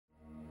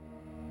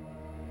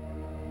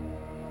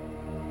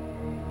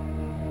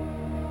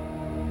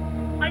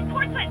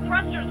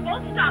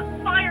won't stop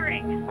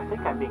firing. I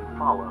think I'm being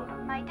followed.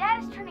 My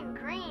dad is turning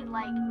green,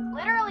 like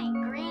literally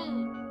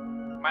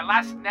green. My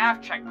last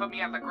nav check put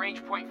me on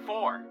Lagrange point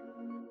 4.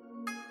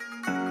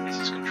 This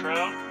is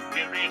Control.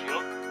 We read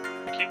you.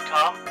 Keep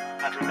calm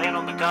and remain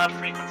on the guard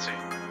frequency.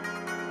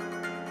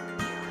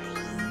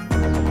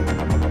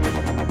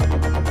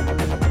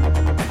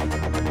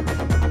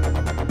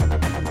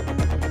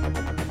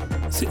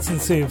 Citizen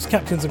Civs,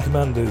 captains and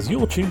commanders,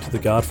 you're tuned to the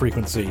guard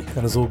frequency,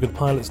 and as all good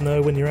pilots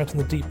know, when you're out in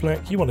the deep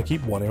black, you want to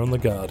keep one ear on the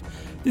guard.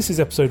 This is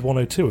episode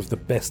 102 of the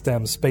Best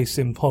Damn Space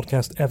Sim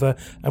podcast ever,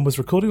 and was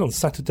recorded on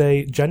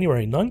Saturday,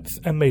 January 9th,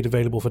 and made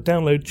available for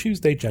download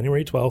Tuesday,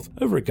 January 12th,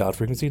 over at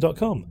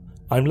guardfrequency.com.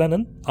 I'm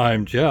Lennon.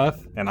 I'm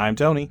Jeff. And I'm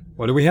Tony.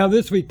 What do we have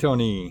this week,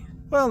 Tony?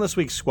 Well, in this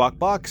week's Squawk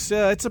Box,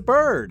 it's a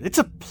bird. It's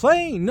a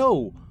plane.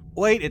 No,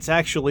 wait, it's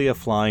actually a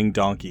flying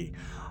donkey.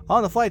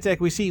 On the flight deck,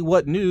 we see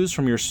what news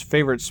from your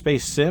favorite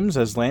space sims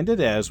has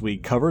landed as we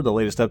cover the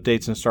latest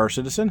updates in Star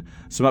Citizen,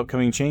 some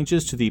upcoming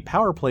changes to the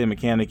power play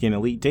mechanic in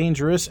Elite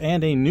Dangerous,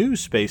 and a new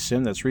space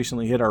sim that's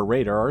recently hit our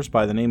radars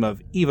by the name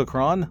of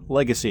Evacron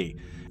Legacy.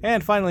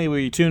 And finally,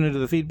 we tune into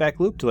the feedback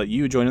loop to let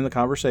you join in the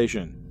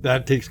conversation.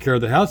 That takes care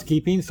of the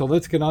housekeeping, so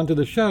let's get on to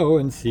the show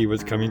and see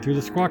what's coming through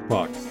the Squawk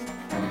Box.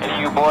 Any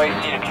of you boys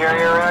seen a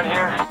carrier around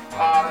here?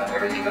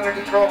 Everything's under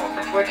control.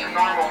 Situation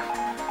normal.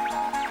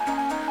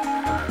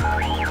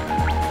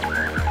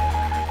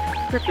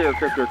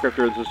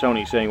 Crypto, this is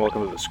Tony saying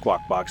welcome to the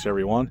Squawk Box,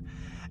 everyone.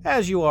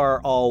 As you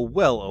are all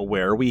well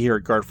aware, we here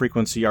at Guard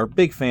Frequency are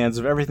big fans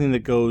of everything that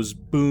goes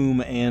boom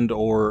and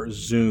or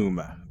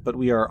zoom. But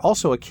we are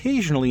also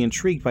occasionally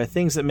intrigued by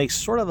things that make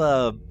sort of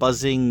a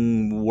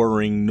buzzing,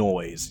 whirring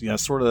noise. You know,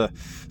 sort of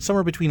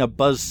somewhere between a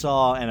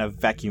buzzsaw and a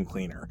vacuum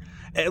cleaner.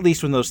 At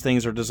least when those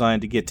things are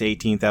designed to get to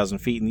 18,000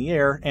 feet in the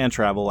air and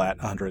travel at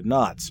 100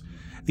 knots.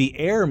 The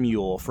Air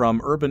Mule from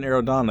Urban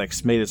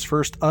Aerodynamics made its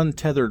first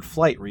untethered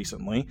flight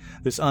recently.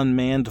 This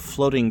unmanned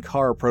floating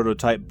car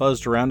prototype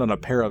buzzed around on a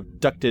pair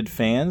of ducted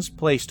fans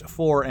placed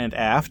fore and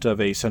aft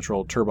of a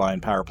central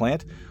turbine power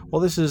plant.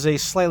 While this is a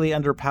slightly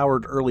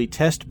underpowered early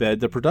test bed,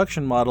 the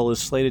production model is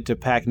slated to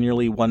pack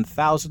nearly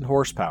 1,000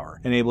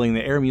 horsepower, enabling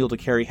the Air Mule to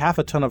carry half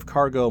a ton of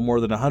cargo more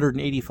than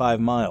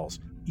 185 miles.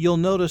 You'll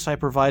notice I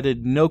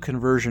provided no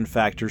conversion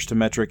factors to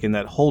metric in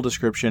that whole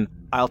description.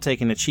 I'll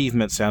take an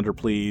achievement sounder,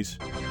 please.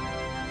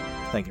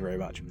 Thank you very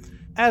much.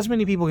 As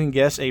many people can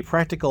guess, a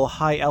practical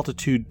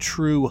high-altitude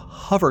true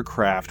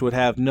hovercraft would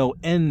have no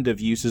end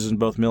of uses in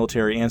both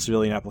military and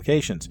civilian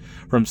applications,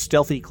 from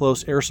stealthy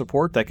close air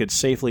support that could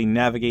safely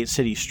navigate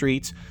city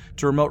streets,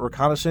 to remote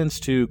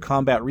reconnaissance, to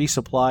combat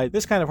resupply.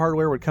 This kind of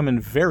hardware would come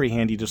in very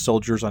handy to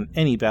soldiers on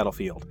any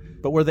battlefield.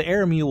 But where the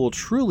Air Mule will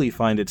truly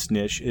find its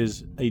niche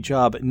is a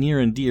job near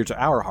and dear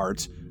to our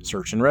hearts,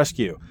 search and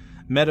rescue.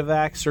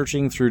 Medevac,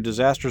 searching through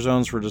disaster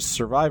zones for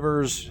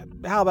survivors.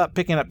 How about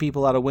picking up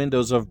people out of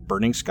windows of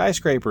burning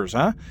skyscrapers,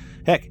 huh?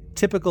 Heck,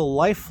 typical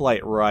life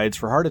flight rides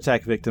for heart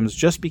attack victims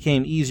just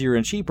became easier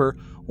and cheaper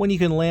when you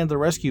can land the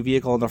rescue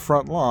vehicle on the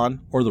front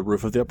lawn or the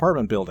roof of the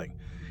apartment building.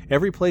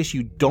 Every place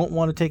you don't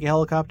want to take a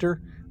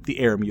helicopter, the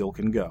Air Mule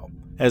can go.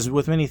 As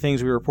with many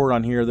things we report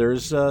on here,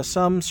 there's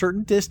some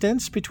certain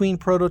distance between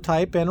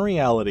prototype and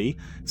reality.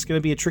 It's going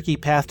to be a tricky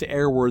path to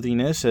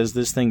airworthiness, as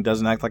this thing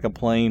doesn't act like a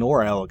plane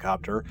or a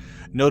helicopter.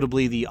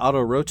 Notably, the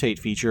auto-rotate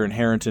feature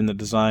inherent in the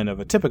design of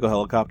a typical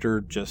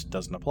helicopter just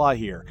doesn't apply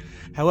here.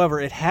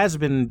 However, it has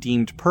been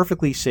deemed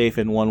perfectly safe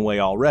in one way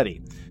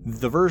already.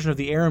 The version of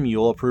the Air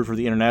Mule approved for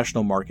the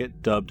international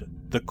market, dubbed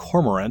the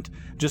Cormorant,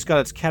 just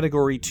got its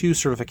Category 2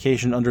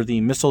 certification under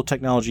the Missile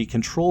Technology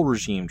Control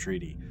Regime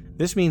Treaty.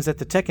 This means that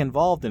the tech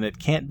involved in it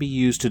can't be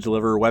used to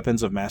deliver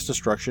weapons of mass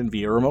destruction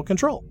via remote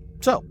control.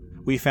 So,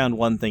 we found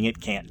one thing it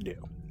can't do.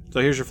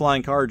 So here's your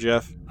flying car,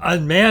 Jeff.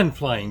 Unmanned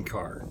flying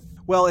car.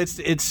 Well, it's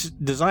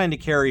designed to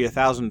carry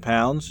 1,000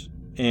 pounds,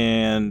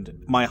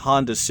 and my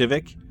Honda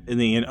Civic in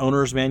the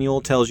owner's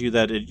manual tells you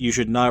that you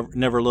should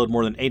never load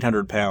more than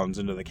 800 pounds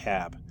into the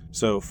cab.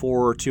 So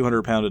 4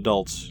 200-pound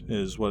adults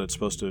is what it's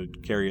supposed to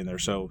carry in there.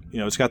 So, you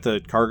know, it's got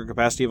the cargo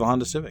capacity of a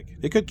Honda Civic.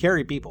 It could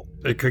carry people.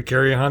 It could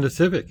carry a Honda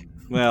Civic.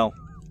 Well,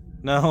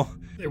 no.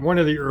 One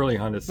of the early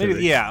Honda Civics.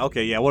 Maybe, yeah,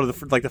 okay, yeah. One of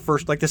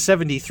the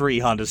 73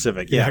 Honda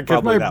Civic. Yeah,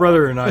 because my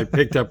brother and I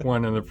picked up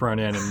one in the front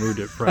end and moved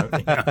it front.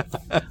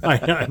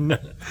 Yeah.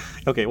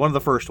 Okay, one of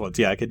the first ones.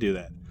 Yeah, I could do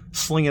that.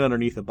 Sling it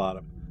underneath the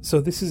bottom. So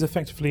this is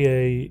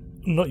effectively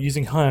not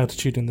using high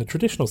altitude in the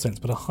traditional sense,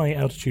 but a high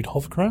altitude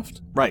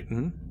hovercraft? Right.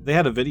 Mm-hmm. They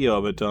had a video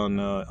of it on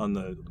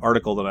the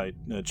article that I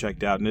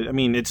checked out.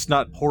 And it's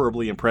not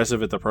horribly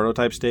impressive at the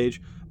prototype stage,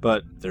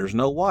 but there's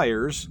no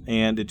wires,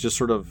 and it just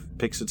sort of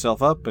picks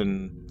itself up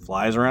and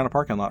flies around a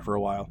parking lot for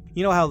a while.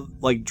 You know how,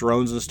 like,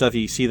 drones and stuff,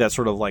 you see that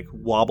sort of, like,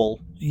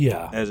 wobble?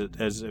 Yeah. As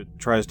it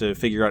tries to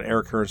figure out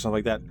air current and stuff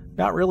like that.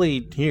 Not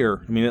really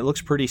here. I mean, it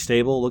looks pretty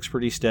stable, looks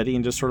pretty steady,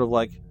 and just sort of,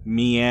 like,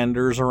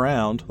 meanders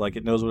around like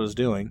it knows what it's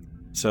doing.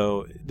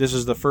 So this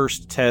is the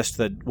first test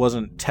that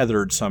wasn't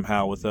tethered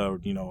somehow with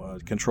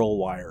a control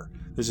wire.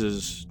 This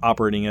is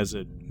operating as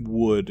it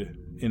would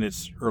in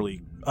its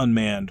early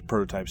unmanned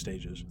prototype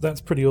stages. That's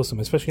pretty awesome,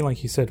 especially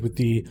like you said, with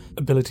the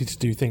ability to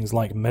do things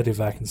like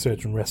medevac and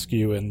search and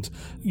rescue, and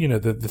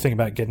the thing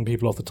about getting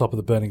people off the top of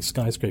the burning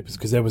skyscrapers,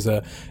 because there was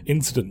a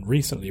incident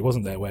recently,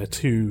 wasn't there, where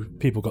 2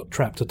 people got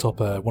trapped atop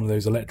one of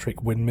those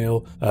electric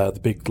windmill, the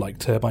big like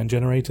turbine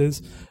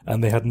generators,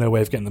 and they had no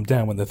way of getting them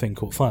down when the thing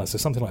caught fire. So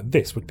something like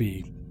this would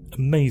be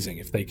amazing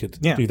if they could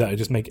do that and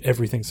just make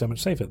everything so much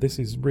safer. This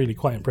is really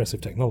quite impressive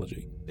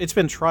technology. It's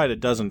been tried a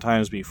dozen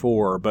times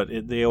before, but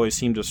they always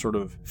seem to sort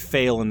of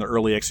fail in the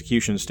early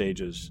execution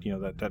stages.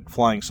 That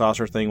flying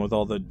saucer thing with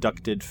all the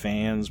ducted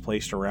fans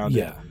placed around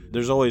it.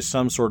 There's always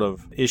some sort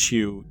of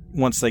issue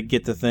once they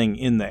get the thing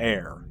in the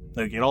air.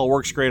 Like, it all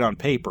works great on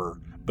paper,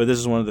 but this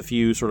is one of the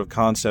few sort of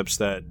concepts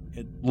that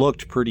it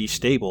looked pretty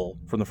stable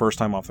from the first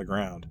time off the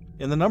ground.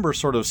 And the numbers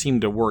sort of seem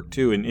to work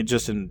too, and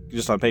just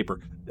on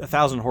paper.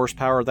 1,000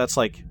 horsepower, that's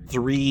like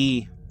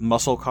 3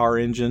 muscle car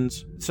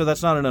engines. So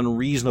that's not an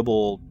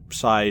unreasonable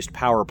sized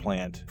power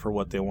plant for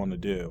what they want to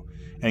do.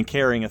 And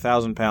carrying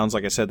 1,000 pounds,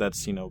 like I said,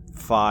 that's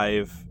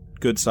 5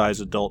 good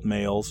sized adult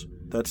males.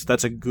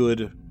 That's a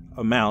good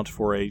amount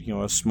for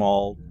a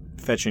small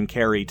fetch and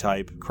carry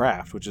type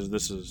craft, which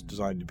this is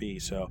designed to be.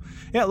 So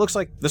yeah, it looks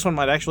like this one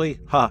might actually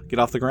get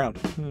off the ground.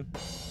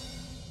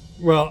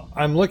 Well,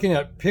 I'm looking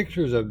at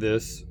pictures of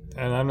this,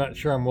 and I'm not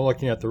sure I'm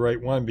looking at the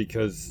right one,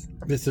 because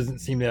this doesn't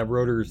seem to have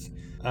rotors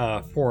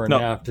fore and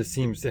aft. It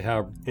seems to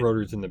have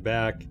rotors in the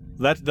back.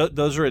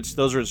 Those are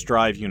its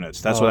drive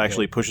units. That's what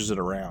actually pushes it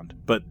around.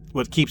 But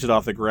what keeps it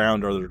off the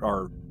ground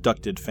are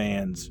ducted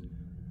fans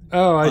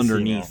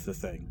underneath the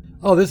thing.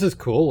 Oh, this is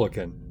cool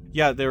looking.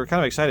 Yeah, they were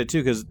kind of excited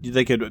too, because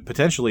they could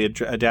potentially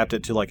adapt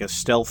it to like a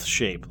stealth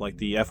shape, like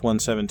the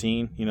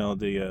F-117,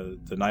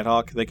 the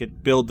Nighthawk. They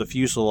could build the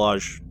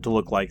fuselage to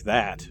look like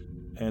that,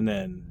 and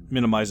then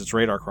minimize its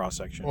radar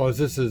cross-section. Oh, is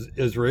this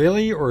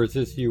Israeli or is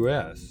this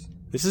U.S.?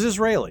 This is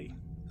Israeli.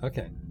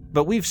 Okay.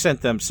 But we've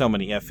sent them so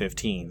many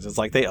F-15s, it's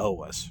like they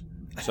owe us.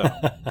 So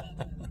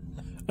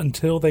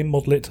Until they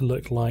model it to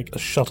look like a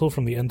shuttle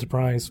from the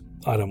Enterprise,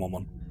 I don't want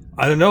one.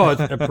 I don't know.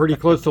 It's pretty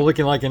close to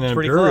looking like an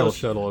Imperial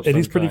shuttle. It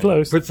is pretty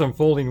close. Put some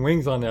folding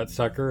wings on that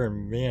sucker,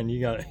 and man, you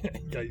got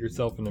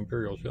yourself an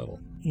Imperial shuttle.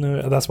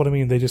 No, that's what I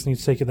mean. They just need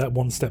to take it that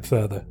one step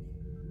further.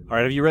 All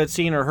right, have you read,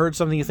 seen, or heard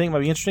something you think might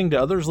be interesting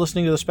to others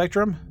listening to the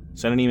Spectrum?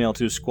 Send an email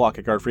to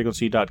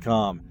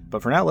squawk@guardfrequency.com.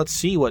 But for now, let's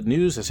see what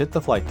news has hit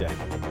the flight deck.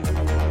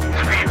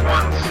 Speed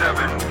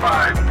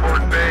 175,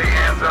 Port Bay,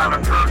 hands on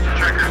approach,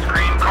 checker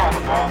screen, call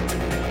the ball.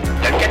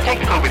 Don't get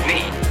technical with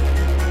me.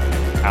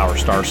 Our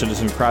Star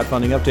Citizen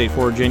crowdfunding update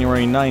for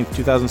January 9th,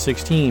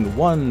 2016,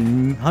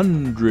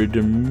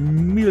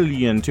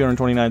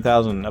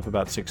 100,229,000, up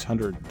about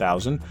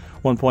 600,000.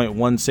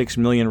 1.16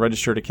 million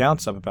registered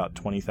accounts, up about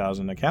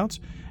 20,000 accounts.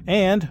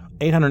 And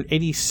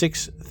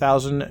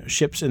 886,000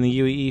 ships in the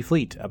UEE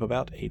fleet, up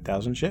about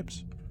 8,000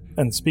 ships.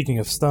 And speaking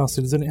of Star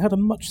Citizen, it had a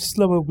much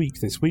slower week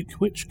this week,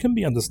 which can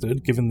be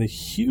understood given the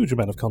huge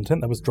amount of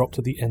content that was dropped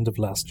at the end of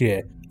last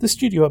year. The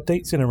studio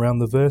updates in Around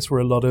the Verse were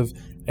a lot of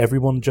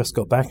everyone just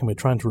got back and we're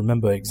trying to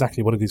remember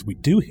exactly what it is we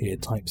do here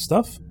type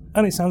stuff.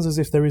 And it sounds as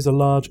if there is a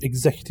large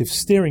executive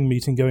steering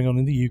meeting going on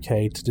in the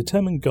UK to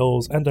determine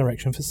goals and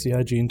direction for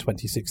CIG in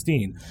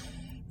 2016.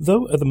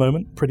 Though at the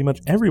moment, pretty much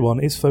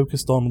everyone is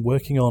focused on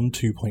working on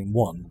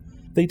 2.1.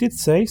 They did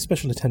say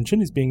special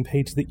attention is being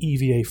paid to the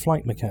EVA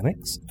flight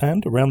mechanics,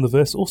 and Around the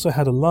Verse also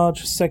had a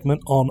large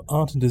segment on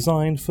art and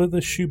design for the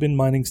Shubin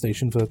mining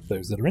station for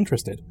those that are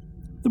interested.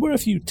 There were a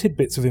few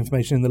tidbits of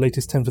information in the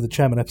latest 10 for the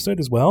Chairman episode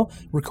as well,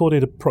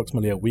 recorded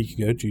approximately a week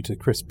ago due to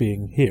Chris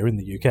being here in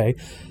the UK.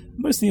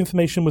 Most of the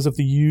information was of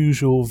the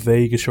usual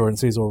vague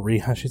assurances or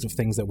rehashes of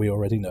things that we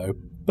already know,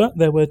 but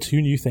there were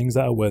 2 new things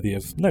that are worthy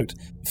of note.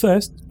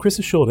 First, Chris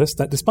assured us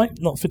that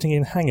despite not fitting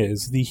in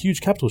hangars, the huge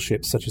capital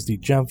ships such as the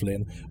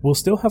Javelin will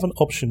still have an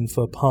option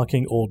for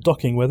parking or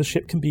docking where the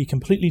ship can be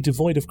completely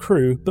devoid of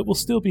crew but will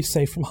still be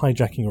safe from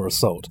hijacking or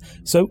assault.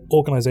 So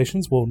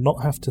organisations will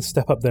not have to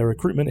step up their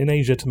recruitment in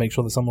Asia to make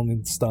sure that someone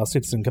in Star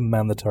Citizen can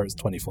man the turrets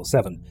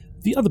 24/7.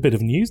 The other bit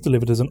of news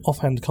delivered as an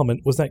offhand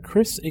comment was that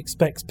Chris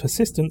expects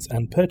persistence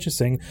and purchasing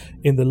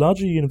in the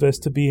larger universe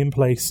to be in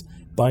place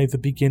by the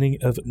beginning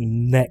of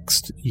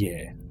next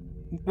year.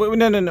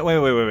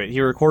 Wait.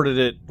 He recorded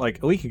it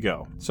like a week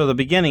ago. So the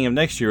beginning of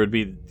next year would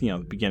be,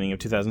 the beginning of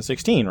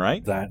 2016,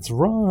 right? That's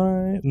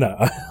right.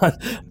 No.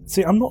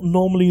 See, I'm not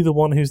normally the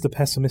one who's the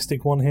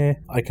pessimistic one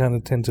here. I kind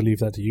of tend to leave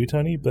that to you,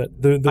 Tony,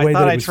 but the way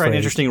that it was tried an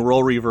interesting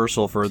role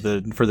reversal for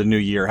the new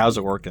year. How's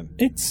it working?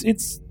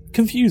 It's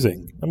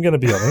confusing. I'm going to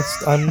be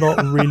honest. I'm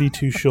not really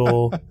too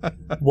sure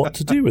what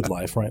to do with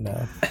life right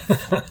now.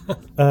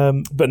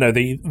 But no,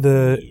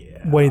 the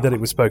way that it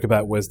was spoke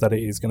about was that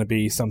it is going to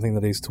be something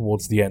that is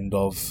towards the end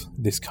of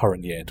this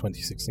current year,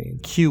 2016.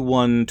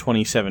 Q1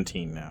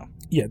 2017 now.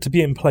 Yeah, to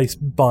be in place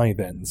by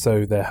then.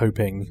 So they're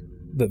hoping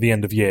that the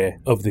end of year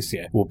of this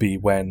year will be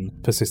when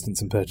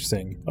persistence and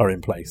purchasing are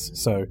in place.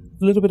 So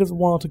a little bit of a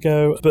while to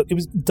go, but it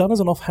was done as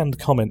an offhand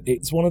comment.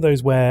 It's one of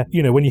those where,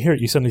 when you hear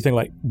it, you suddenly think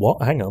like,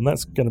 what? Hang on,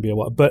 that's going to be a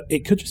while. But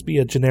it could just be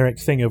a generic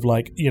thing of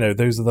like,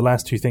 those are the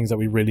last two things that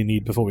we really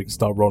need before we can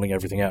start rolling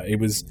everything out. It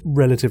was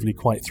relatively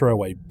quite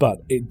throwaway, but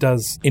it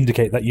does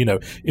indicate that,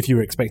 if you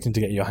were expecting to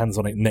get your hands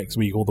on it next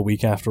week or the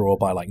week after or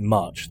by like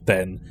March,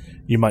 then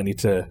you might need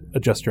to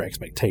adjust your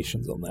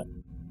expectations on that.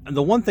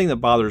 The one thing that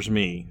bothers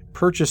me,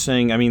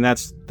 purchasing,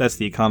 that's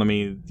the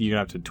economy. You're going to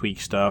have to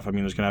tweak stuff. There's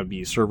going to have to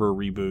be server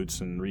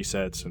reboots and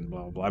resets and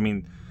blah, blah,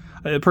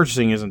 blah.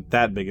 Purchasing isn't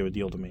that big of a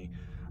deal to me.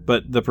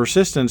 But the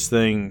persistence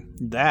thing,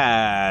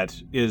 that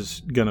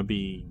is going to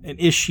be an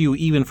issue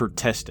even for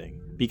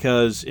testing.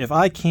 Because if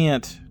I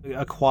can't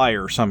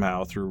acquire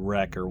somehow through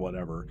rec or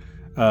whatever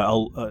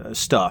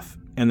stuff,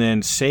 and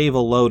then save a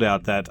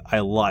loadout that I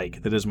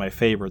like, that is my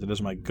favorite, that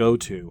is my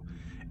go-to,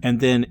 and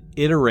then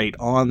iterate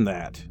on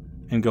that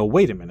and go,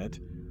 wait a minute,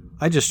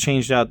 I just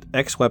changed out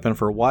X weapon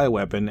for Y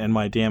weapon and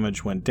my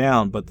damage went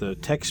down, but the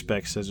tech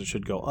spec says it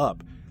should go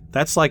up.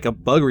 That's like a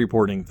bug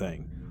reporting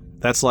thing.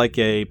 That's like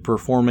a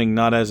performing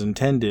not as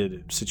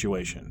intended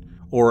situation.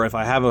 Or if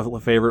I have a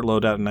favorite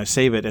loadout and I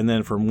save it, and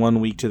then from 1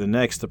 week to the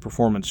next the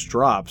performance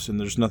drops and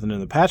there's nothing in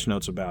the patch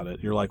notes about it,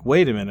 you're like,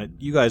 wait a minute,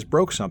 you guys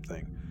broke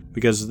something.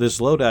 Because this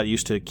loadout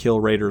used to kill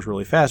raiders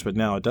really fast, but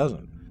now it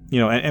doesn't.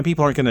 And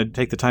people aren't going to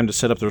take the time to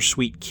set up their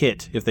sweet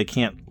kit if they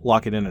can't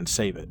lock it in and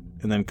save it,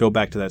 and then go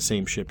back to that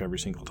same ship every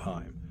single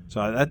time.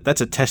 So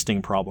that's a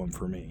testing problem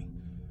for me.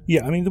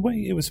 Yeah, the way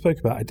it was spoke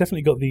about, I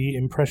definitely got the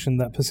impression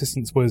that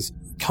persistence was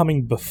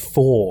coming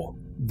before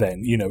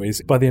then,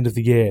 is by the end of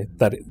the year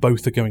that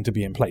both are going to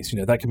be in place.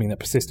 That could mean that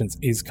persistence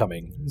is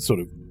coming sort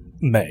of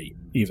May,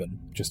 even,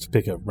 just to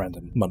pick a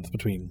random month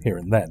between here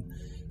and then.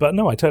 But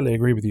no, I totally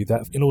agree with you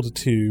that in order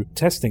to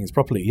test things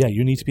properly,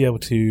 you need to be able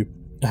to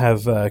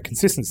have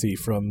consistency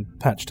from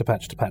patch to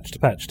patch to patch to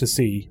patch to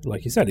see,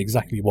 like you said,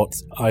 exactly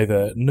what's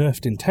either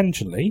nerfed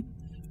intentionally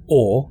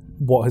or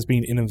what has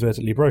been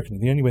inadvertently broken.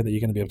 And the only way that you're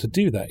going to be able to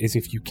do that is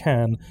if you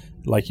can,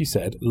 like you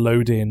said,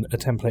 load in a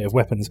template of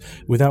weapons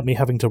without me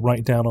having to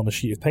write down on a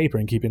sheet of paper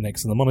and keep it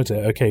next to the monitor,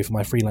 okay, for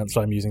my freelance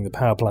I'm using the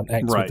power plant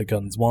X with the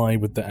guns Y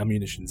with the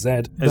ammunition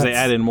Z. As they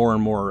add in more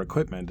and more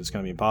equipment, it's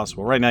going to be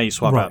impossible. Right now you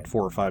swap out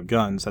 4 or 5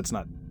 guns. That's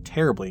not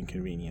terribly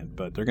inconvenient,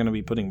 but they're going to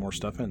be putting more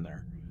stuff in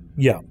there.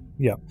 Yeah.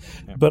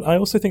 But I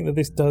also think that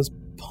this does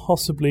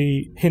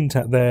possibly hint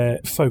at their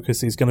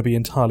focus is going to be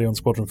entirely on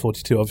Squadron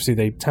 42. Obviously,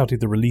 they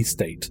touted the release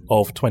date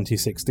of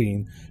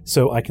 2016,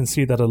 so I can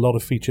see that a lot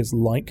of features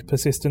like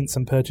persistence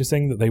and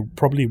purchasing that they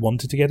probably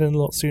wanted to get in a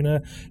lot sooner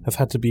have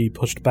had to be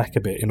pushed back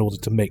a bit in order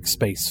to make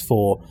space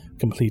for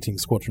completing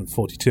Squadron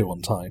 42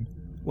 on time.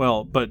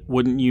 Well, but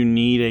wouldn't you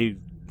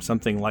need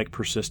something like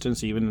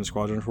persistence even in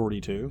Squadron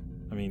 42?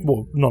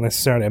 Well, not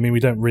necessarily. We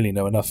don't really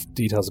know enough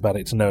details about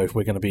it to know if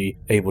we're going to be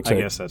able to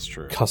I guess that's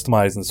true.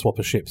 Customize and swap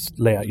a ship's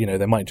layout.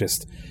 There might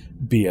just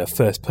be a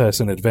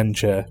first-person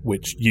adventure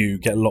which you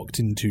get locked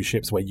into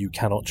ships where you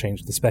cannot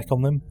change the spec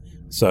on them.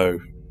 So,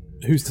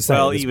 who's to say?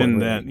 Well, even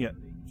then,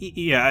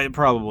 yeah,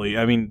 probably.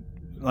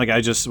 Like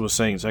I just was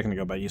saying a second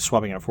ago about you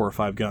swapping out 4 or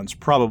 5 guns,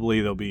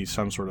 probably there'll be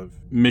some sort of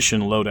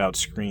mission loadout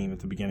screen at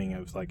the beginning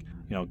of like,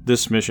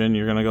 this mission,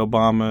 you're going to go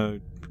bomb a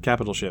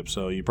capital ship,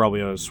 so you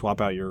probably ought to swap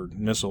out your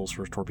missiles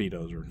for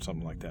torpedoes or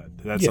something like that.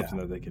 That's something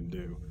that they can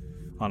do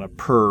on a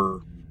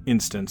per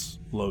instance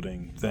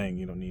loading thing.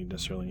 You don't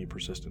necessarily need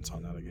persistence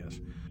on that, I guess.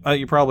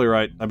 You're probably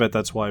right. I bet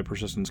that's why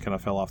persistence kind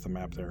of fell off the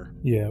map there.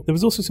 Yeah. There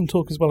was also some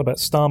talk as well about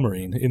Star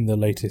Marine in the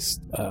latest,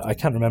 I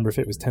can't remember if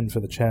it was 10 for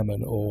the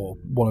Chairman or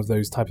one of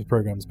those type of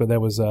programs, but there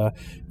was,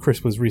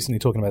 Chris was recently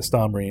talking about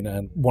Star Marine,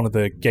 and one of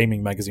the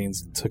gaming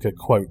magazines took a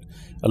quote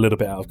a little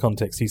bit out of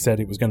context. He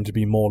said it was going to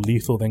be more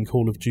lethal than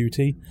Call of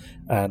Duty,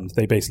 and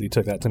they basically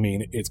took that to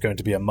mean it's going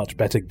to be a much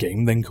better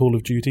game than Call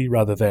of Duty,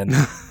 rather than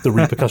the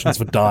repercussions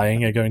for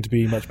dying are going to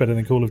be much better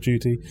than Call of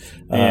Duty.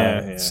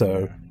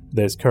 So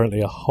there's currently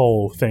a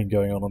whole thing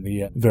going on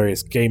the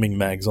various gaming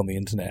mags on the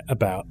internet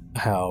about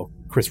how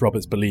Chris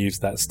Roberts believes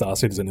that Star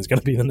Citizen is going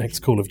to be the next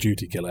Call of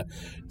Duty killer.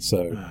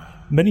 So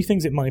many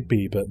things it might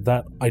be, but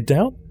that I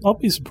doubt. I'll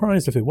be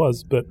surprised if it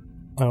was, but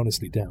I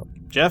honestly doubt.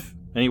 Jeff,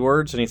 any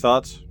words, any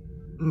thoughts?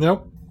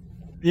 Nope.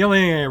 The only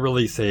thing I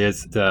really say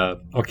is,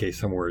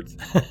 some words.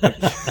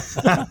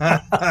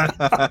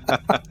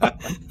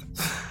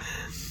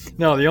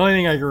 No, the only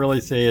thing I can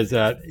really say is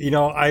that,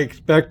 I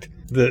expect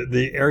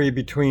the area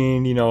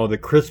between, the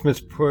Christmas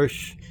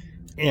push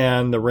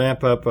and the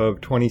ramp up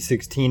of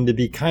 2016 to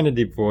be kind of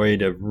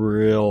devoid of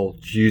real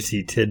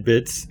juicy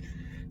tidbits.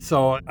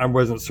 So I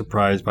wasn't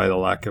surprised by the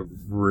lack of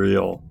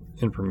real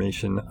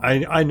information.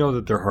 I know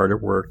that they're hard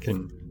at work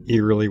and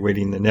eagerly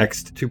waiting the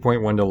next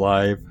 2.1 to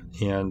live.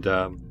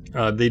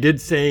 And they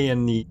did say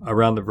in the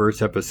Around the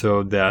Verse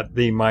episode that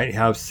they might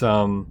have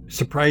some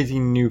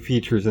surprising new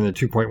features in the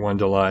 2.1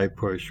 to live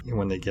push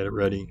when they get it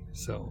ready.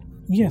 So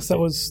Yes, that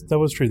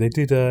was true. They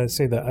did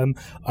say that.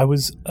 I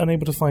was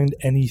unable to find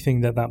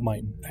anything that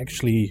might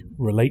actually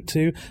relate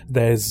to.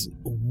 There's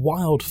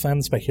wild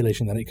fan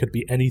speculation that it could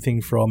be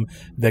anything from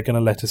they're going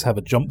to let us have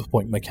a jump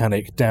point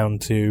mechanic down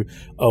to,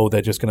 oh,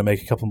 they're just going to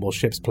make a couple more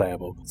ships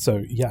playable.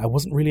 So, yeah, I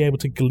wasn't really able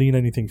to glean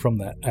anything from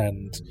that.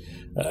 And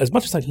as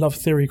much as I love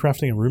theory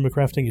crafting and rumor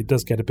crafting, it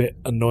does get a bit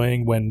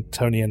annoying when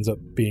Tony ends up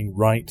being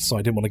right, so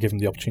I didn't want to give him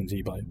the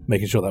opportunity by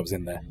making sure that was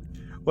in there.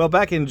 Well,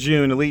 back in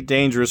June, Elite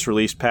Dangerous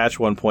released patch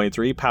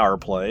 1.3 Power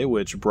Play,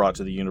 which brought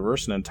to the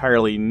universe an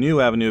entirely new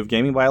avenue of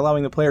gaming by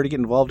allowing the player to get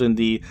involved in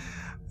the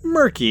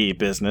murky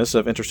business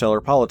of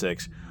interstellar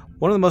politics.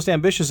 One of the most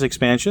ambitious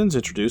expansions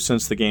introduced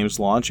since the game's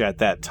launch at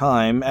that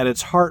time, at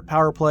its heart,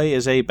 Power Play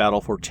is a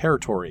battle for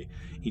territory.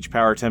 Each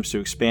power attempts to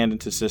expand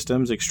into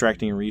systems,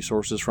 extracting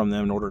resources from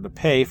them in order to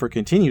pay for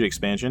continued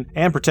expansion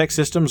and protect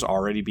systems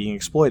already being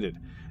exploited.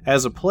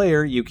 As a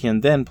player, you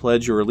can then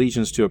pledge your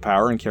allegiance to a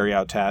power and carry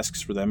out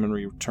tasks for them in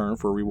return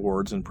for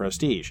rewards and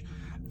prestige.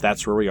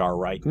 That's where we are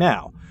right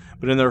now.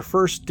 But in their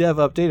first dev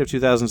update of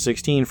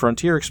 2016,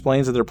 Frontier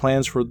explains that their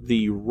plans for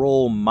the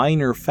role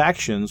minor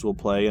factions will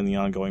play in the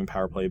ongoing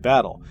Power Play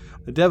battle.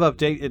 The dev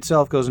update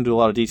itself goes into a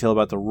lot of detail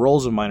about the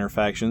roles of minor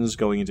factions,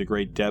 going into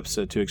great depths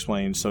to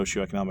explain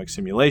socioeconomic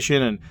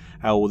simulation and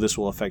how this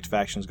will affect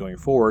factions going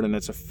forward, and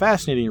it's a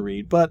fascinating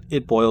read, but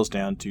it boils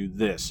down to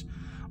this.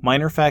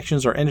 Minor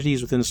factions are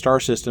entities within star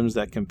systems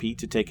that compete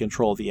to take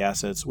control of the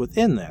assets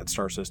within that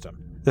star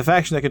system. The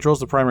faction that controls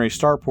the primary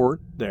starport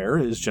there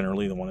is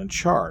generally the one in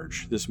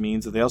charge. This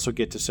means that they also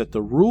get to set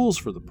the rules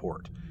for the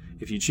port.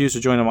 If you choose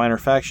to join a minor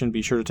faction,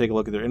 be sure to take a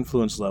look at their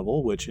influence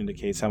level, which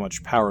indicates how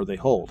much power they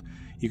hold.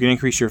 You can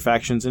increase your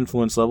faction's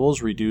influence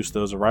levels, reduce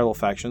those of rival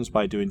factions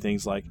by doing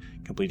things like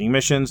completing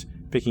missions,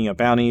 picking up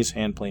bounties,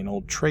 and plain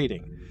old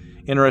trading.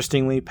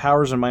 Interestingly,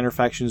 powers and minor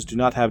factions do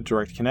not have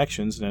direct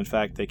connections, and in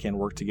fact they can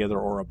work together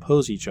or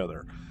oppose each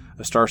other.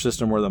 A star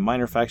system where the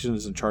minor faction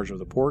is in charge of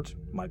the port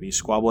might be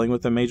squabbling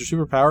with a major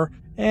superpower,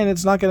 and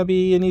it's not going to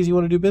be an easy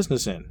one to do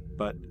business in,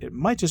 but it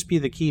might just be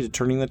the key to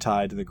turning the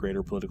tide in the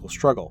greater political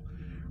struggle.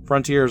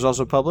 Frontier has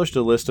also published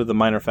a list of the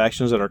minor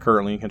factions that are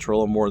currently in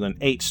control of more than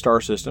 8 star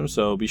systems,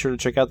 so be sure to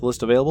check out the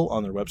list available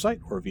on their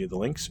website or via the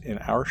links in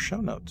our show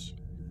notes.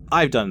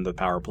 I've done the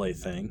Power Play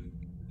thing.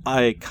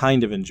 I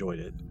kind of enjoyed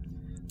it.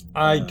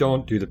 I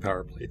don't do the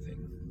Power Play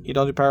thing. You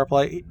don't do Power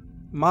Play?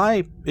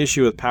 My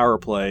issue with Power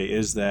Play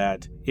is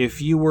that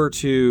if you were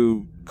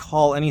to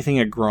call anything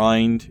a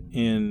grind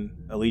in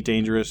Elite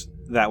Dangerous,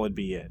 that would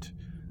be it.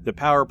 The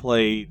Power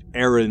Play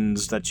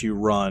errands that you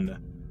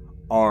run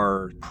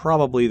are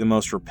probably the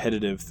most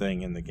repetitive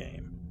thing in the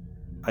game.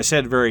 I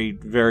said very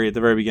at the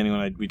very beginning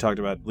when we talked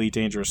about Elite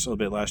Dangerous a little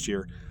bit last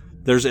year,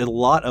 there's a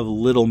lot of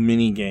little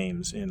mini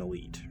games in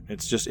Elite.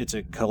 It's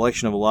a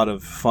collection of a lot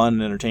of fun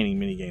and entertaining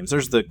mini games.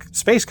 There's the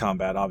space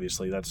combat,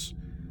 obviously. That's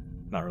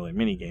not really a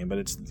mini game, but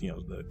it's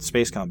the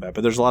space combat.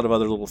 But there's a lot of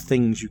other little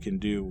things you can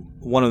do.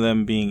 One of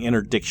them being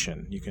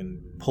interdiction. You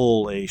can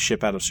pull a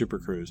ship out of Super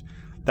Cruise.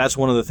 That's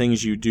one of the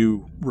things you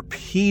do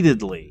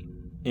repeatedly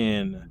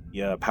in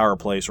a Power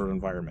Play sort of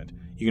environment.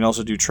 You can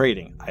also do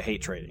trading. I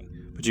hate trading,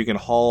 but you can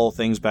haul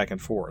things back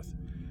and forth.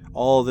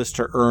 All of this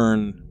to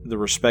earn the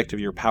respect of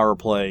your Power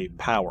Play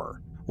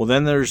power. Well,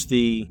 then there's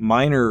the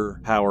minor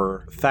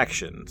power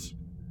factions,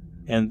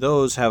 and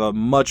those have a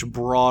much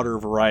broader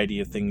variety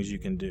of things you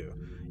can do.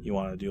 You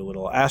want to do a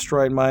little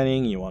asteroid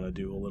mining, you want to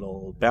do a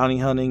little bounty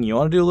hunting, you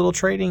want to do a little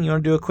trading, you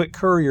want to do a quick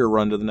courier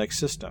run to the next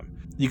system.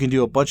 You can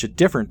do a bunch of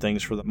different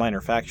things for the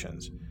minor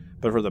factions,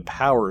 but for the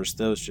powers,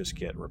 those just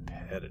get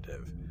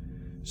repetitive.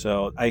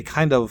 So I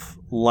kind of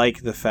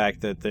like the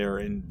fact that they're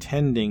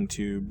intending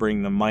to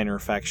bring the minor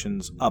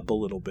factions up a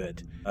little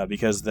bit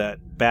because that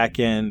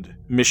back-end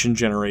mission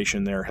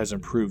generation there has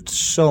improved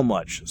so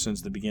much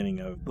since the beginning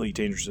of Elite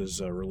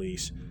Dangerous's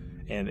release,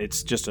 and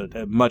it's just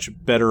a much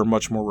better,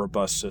 much more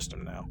robust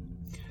system now.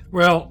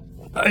 Well,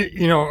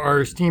 our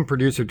esteemed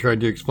producer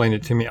tried to explain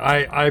it to me.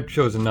 I've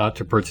chosen not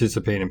to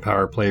participate in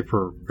Power Play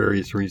for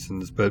various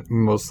reasons, but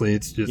mostly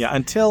it's just...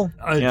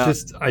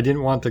 I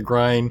didn't want the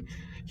grind.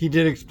 He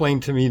did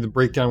explain to me the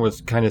breakdown was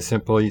kind of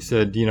simple. He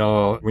said,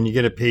 when you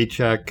get a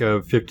paycheck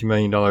of $50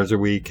 million a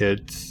week,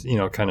 it's,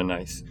 kind of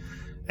nice.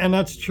 And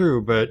that's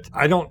true, but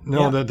I don't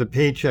know that the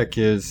paycheck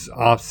is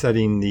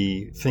offsetting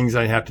the things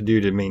I have to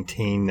do to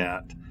maintain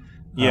that.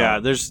 Yeah,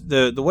 there's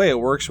the way it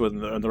works with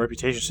the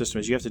reputation system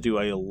is you have to do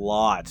a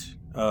lot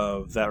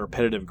of that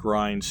repetitive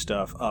grind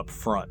stuff up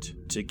front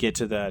to get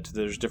to that.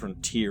 There's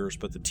different tiers,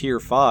 but the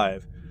tier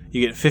 5,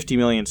 you get 50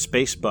 million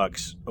space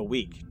bucks a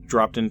week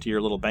dropped into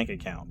your little bank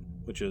account,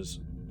 which is,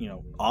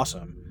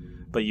 awesome.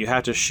 But you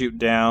have to shoot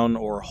down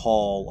or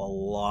haul a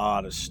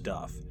lot of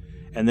stuff.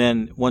 And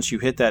then once you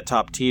hit that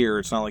top tier,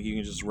 it's not like you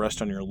can just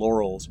rest on your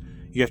laurels.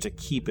 You have to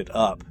keep it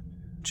up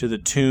to the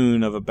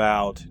tune of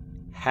about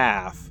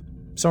half,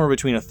 somewhere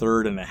between a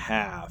third and a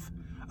half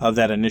of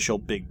that initial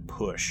big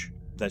push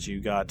that you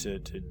got to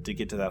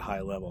get to that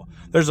high level.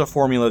 There's a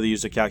formula they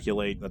use to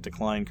calculate the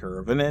decline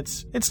curve, and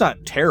it's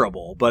not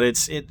terrible, but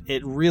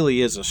it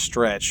really is a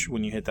stretch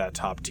when you hit that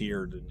top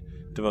tier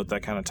devote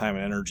that kind of time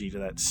and energy to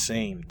that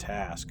same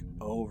task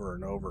over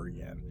and over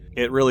again.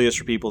 It really is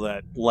for people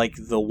that like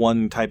the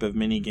one type of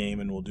mini game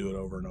and will do it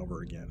over and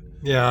over again.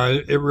 Yeah,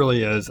 it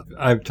really is.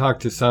 I've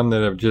talked to some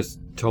that have just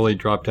totally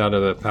dropped out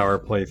of the power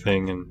play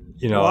thing, and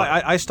Well,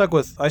 I stuck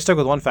with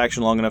one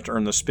faction long enough to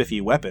earn the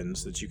spiffy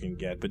weapons that you can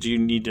get, but you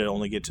need to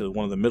only get to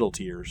one of the middle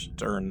tiers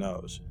to earn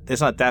those.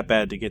 It's not that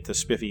bad to get the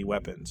spiffy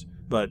weapons,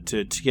 but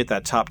to get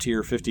that top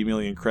tier 50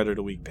 million credit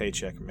a week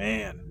paycheck,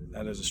 man,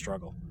 that is a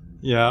struggle.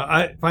 Yeah,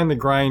 I find the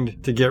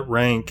grind to get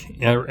rank,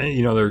 and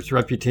there's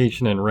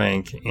reputation and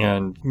rank,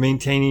 and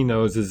maintaining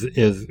those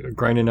is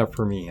grind enough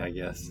for me, I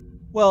guess.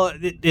 Well,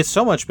 it's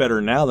so much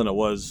better now than it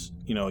was,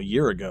 a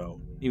year ago,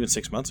 even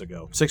 6 months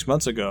ago. 6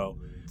 months ago,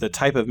 the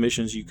type of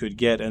missions you could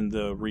get and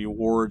the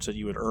rewards that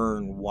you would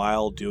earn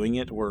while doing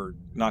it were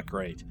not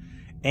great.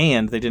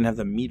 And they didn't have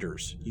the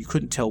meters. You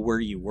couldn't tell where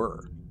you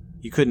were.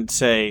 You couldn't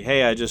say,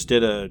 hey, I just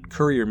did a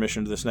courier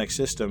mission to this next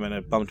system and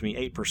it bumped me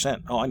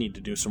 8%. Oh, I need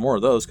to do some more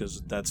of those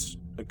because that's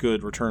a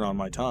good return on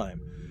my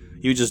time.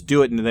 You would just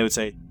do it and they would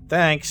say,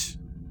 thanks.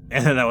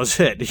 And then that was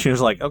it. She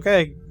was like,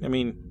 okay,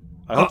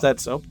 I hope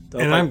that's... And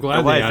I'm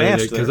glad they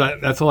added it because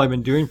that's all I've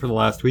been doing for the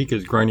last week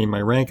is grinding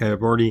my rank. I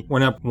have already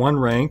went up one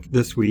rank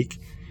this week,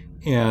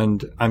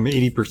 and I'm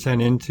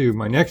 80% into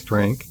my next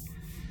rank.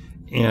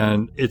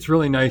 And it's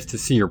really nice to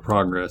see your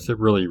progress. It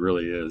really,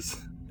 really is.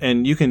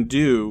 And you can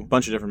do a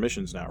bunch of different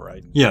missions now,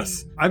 right?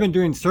 Yes. I've been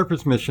doing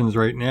surface missions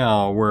right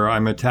now where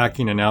I'm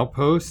attacking an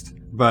outpost,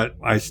 but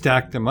I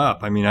stack them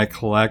up. I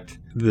collect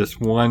this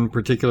one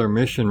particular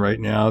mission right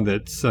now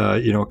that's,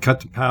 cut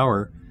the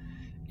power.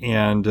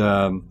 And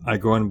I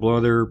go and blow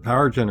their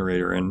power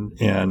generator,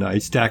 and I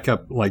stack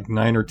up like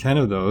 9 or 10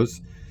 of those,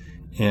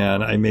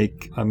 and I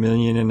make $1.5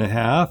 million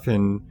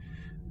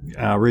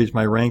and raise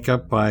my rank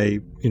up by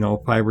 5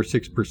 or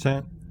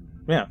 6%.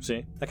 Yeah,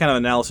 see, that kind of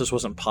analysis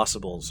wasn't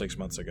possible 6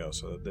 months ago,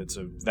 so it's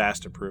a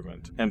vast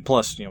improvement. And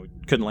plus, we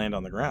couldn't land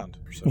on the ground.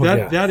 So.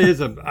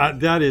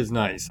 That is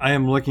nice. I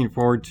am looking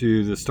forward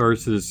to the Star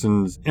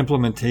Citizen's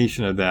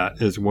implementation of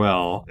that as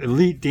well.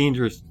 Elite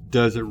Dangerous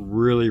does it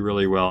really,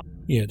 really well.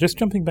 Yeah, just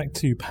jumping back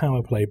to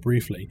power play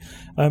briefly.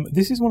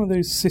 This is one of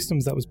those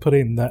systems that was put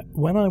in that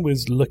when I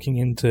was looking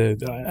into,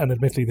 and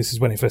admittedly this is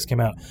when it first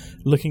came out,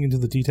 looking into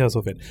the details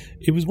of it,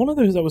 it was one of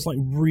those that was like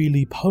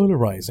really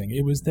polarizing.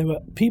 There were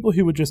people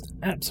who were just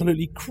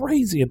absolutely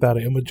crazy about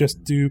it and would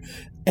just do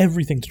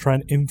everything to try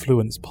and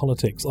influence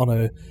politics on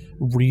a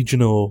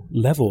regional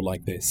level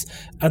like this.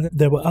 And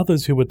there were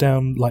others who were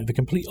down like the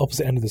complete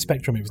opposite end of the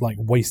spectrum. It was like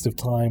waste of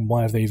time.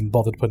 Why have they even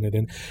bothered putting it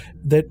in?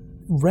 There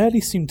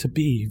rarely seem to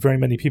be very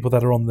many people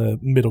that are on the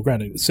middle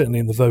ground, certainly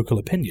in the vocal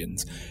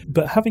opinions.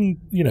 But having,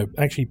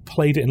 actually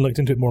played it and looked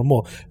into it more and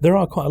more, there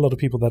are quite a lot of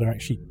people that are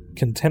actually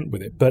content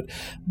with it. But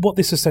what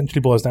this essentially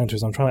boils down to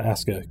is I'm trying to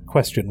ask a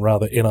question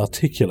rather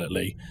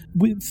inarticulately.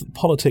 With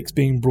politics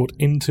being brought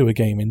into a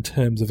game in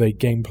terms of a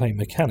gameplay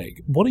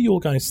mechanic, what are your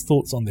guys'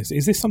 thoughts on this?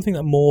 Is this something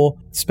that more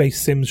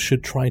space sims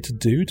should try to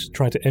do, to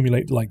try to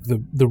emulate like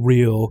the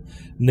real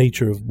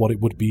nature of what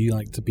it would be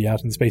like to be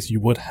out in space?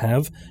 You would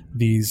have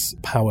these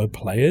power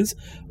players,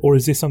 or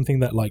is this something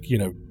that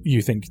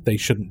you think they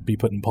shouldn't be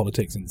putting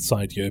politics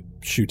inside your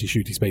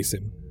shooty space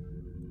sim?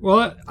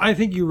 Well, I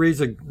think you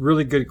raise a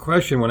really good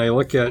question when I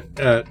look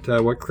at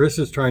what Chris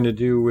is trying to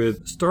do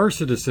with Star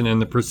Citizen and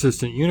the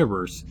persistent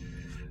universe.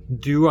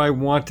 Do I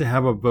want to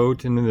have a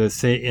vote in the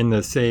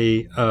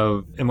say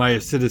of am I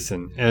a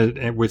citizen?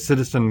 And with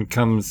citizen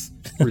comes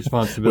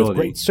responsibility. With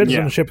great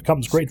citizenship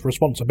comes great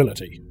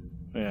responsibility.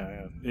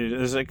 Yeah.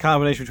 Is it a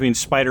combination between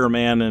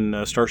Spider-Man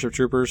and Starship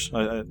Troopers?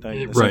 I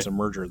sense a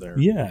merger there.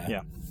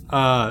 Yeah.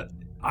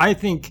 I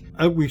think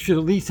we should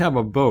at least have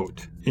a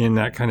vote in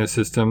that kind of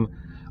system.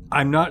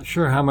 I'm not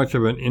sure how much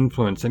of an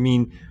influence.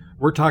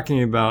 We're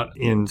talking about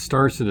in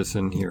Star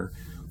Citizen here,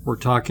 we're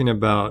talking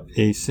about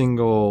a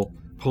single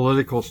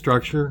political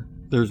structure.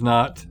 There's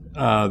not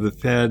the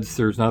feds.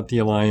 There's not the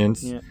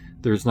alliance. Yeah.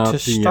 There's not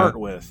start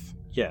with,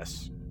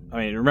 yes.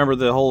 Remember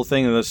the whole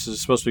thing that this is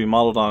supposed to be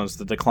modeled on is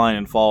the decline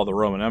and fall of the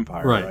Roman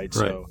Empire, right?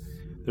 So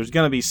there's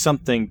going to be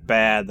something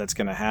bad that's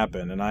going to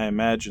happen, and I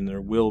imagine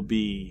there will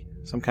be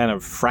some kind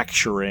of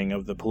fracturing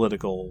of the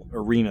political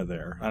arena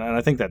there. And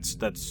I think that's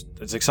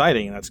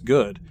exciting and that's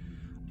good.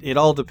 It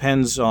all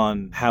depends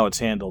on how it's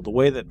handled. The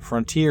way that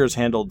Frontiers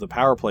handled the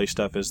power play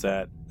stuff is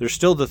that there's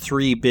still the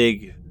three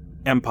big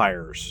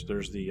empires.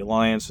 There's the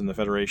Alliance and the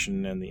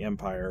Federation and the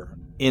Empire.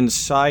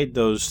 Inside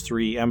those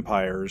three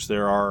empires,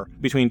 there are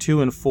between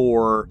 2 and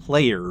 4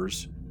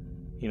 players,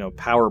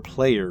 power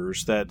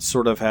players that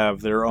sort of have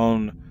their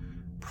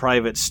own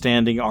private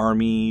standing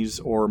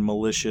armies or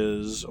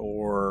militias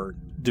or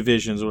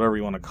divisions, whatever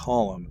you want to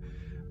call them,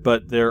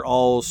 but they're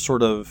all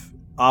sort of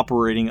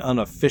operating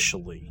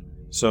unofficially.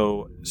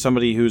 So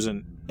somebody who's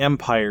an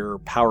Empire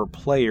power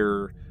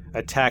player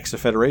attacks a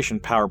Federation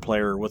power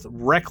player with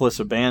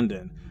reckless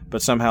abandon,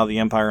 but somehow the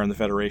Empire and the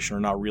Federation are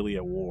not really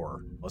at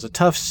war. It's a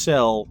tough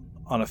sell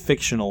on a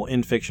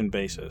in-fiction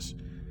basis.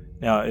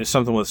 Now, it's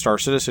something with Star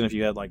Citizen, if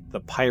you had like the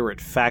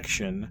pirate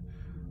faction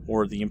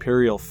or the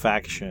Imperial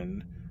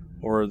faction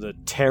or the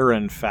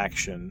Terran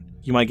faction,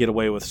 you might get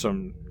away with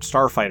some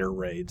starfighter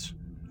raids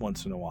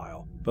once in a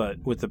while. But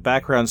with the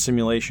background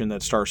simulation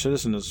that Star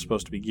Citizen is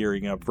supposed to be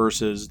gearing up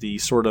versus the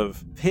sort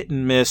of hit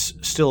and miss,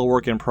 still a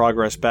work in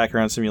progress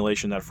background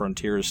simulation that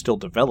Frontier is still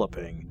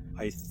developing,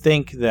 I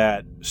think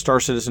that Star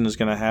Citizen is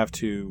going to have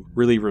to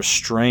really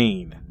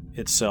restrain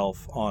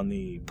itself on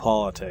the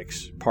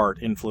politics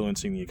part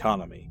influencing the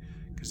economy.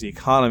 Because the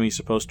economy is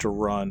supposed to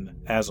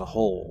run as a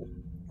whole.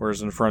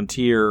 Whereas in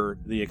Frontier,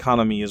 the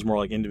economy is more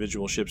like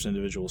individual ships,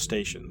 individual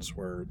stations,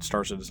 where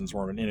Star Citizen is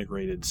more of an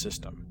integrated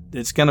system.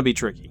 It's going to be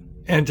tricky.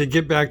 And to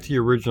get back to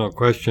your original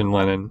question,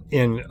 Lennon,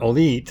 in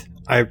Elite,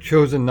 I've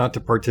chosen not to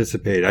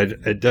participate.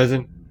 It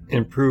doesn't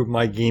improve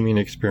my gaming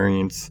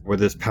experience with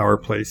this power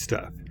play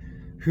stuff.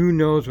 Who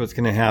knows what's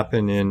going to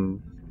happen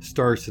in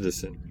Star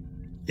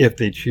Citizen if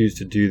they choose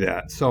to do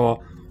that.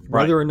 So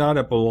whether or not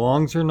it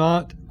belongs or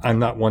not, I'm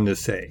not one to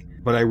say.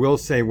 But I will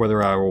say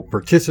whether I will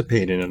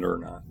participate in it or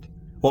not.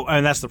 Well,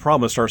 and that's the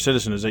problem with Star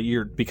Citizen is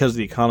that because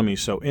the economy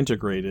is so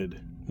integrated,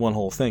 one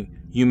whole thing,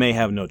 you may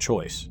have no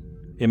choice.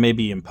 It may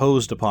be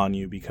imposed upon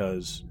you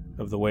because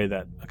of the way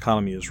that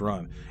economy is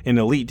run. In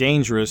Elite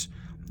Dangerous,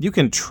 you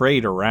can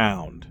trade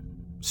around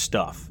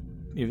stuff.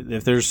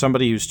 If there's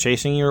somebody who's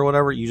chasing you or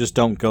whatever, you just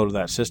don't go to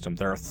that system.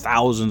 There are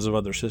thousands of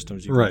other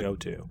systems you can go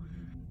to.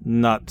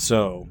 Not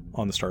so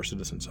on the Star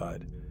Citizen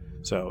side.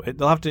 So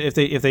they'll have to,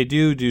 if they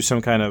do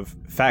some kind of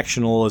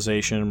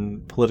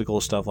factionalization, political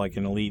stuff like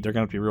in Elite, they're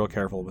going to have to be real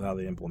careful with how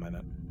they implement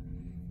it.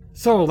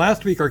 So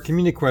last week, our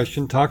community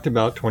question talked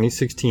about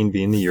 2016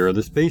 being the year of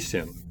the space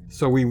sim.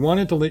 So we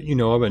wanted to let you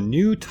know of a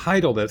new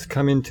title that's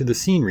come into the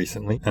scene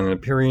recently, and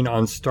appearing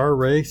on Star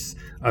Race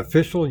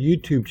official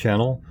YouTube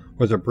channel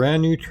was a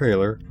brand new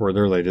trailer for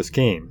their latest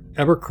game,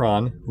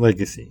 Evercron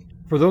Legacy.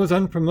 For those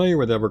unfamiliar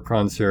with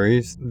Evercron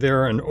series,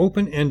 they're an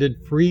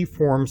open-ended,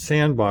 free-form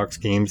sandbox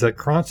games that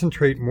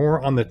concentrate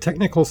more on the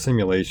technical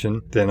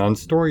simulation than on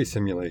story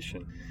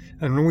simulation.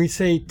 And when we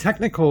say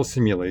technical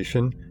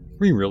simulation,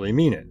 we really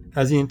mean it,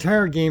 as the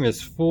entire game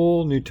is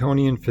full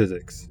Newtonian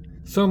physics.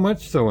 So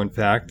much so, in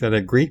fact, that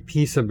a great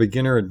piece of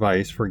beginner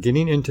advice for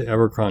getting into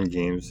Evercron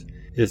games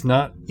is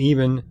not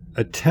even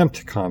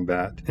attempt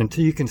combat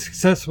until you can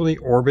successfully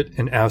orbit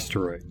an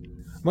asteroid.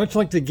 Much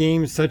like the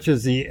games such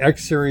as the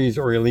X-Series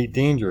or Elite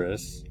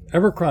Dangerous,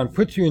 Evercron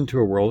puts you into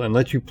a world and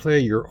lets you play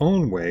your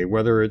own way,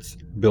 whether it's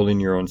building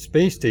your own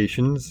space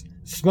stations,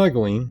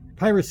 smuggling,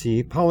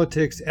 piracy,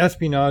 politics,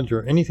 espionage,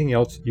 or anything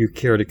else you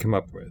care to come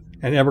up with.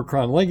 And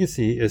Evercron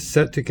Legacy is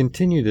set to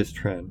continue this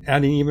trend,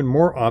 adding even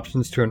more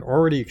options to an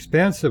already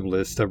expansive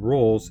list of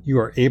roles you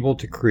are able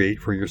to create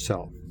for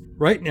yourself.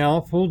 Right now,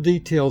 full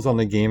details on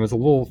the game is a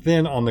little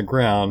thin on the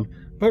ground,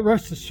 but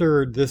rest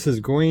assured, this is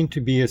going to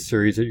be a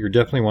series that you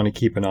definitely want to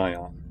keep an eye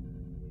on.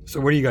 So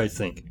what do you guys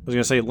think? I was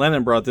going to say,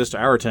 Lennon brought this to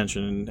our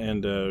attention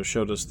and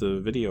showed us the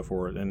video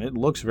for it, and it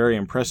looks very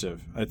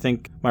impressive. I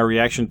think my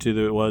reaction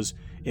to it was,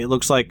 it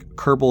looks like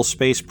Kerbal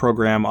Space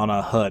Program on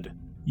a HUD.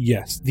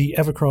 Yes, the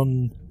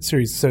Evercron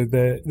series. So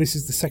this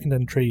is the second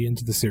entry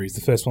into the series,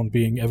 the first one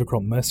being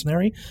Evercron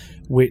Mercenary,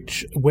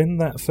 which when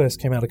that first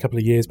came out a couple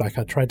of years back,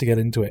 I tried to get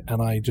into it, and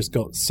I just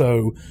got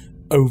so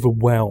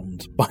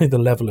overwhelmed by the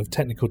level of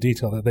technical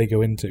detail that they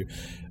go into,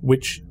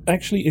 which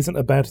actually isn't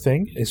a bad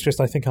thing. It's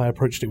just I think I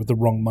approached it with the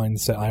wrong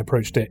mindset. I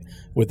approached it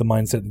with the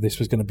mindset that this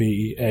was going to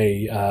be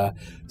a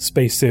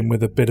space sim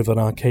with a bit of an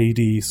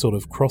arcadey sort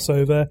of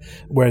crossover,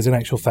 whereas in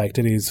actual fact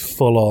it is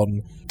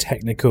full-on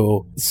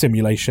technical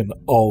simulation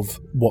of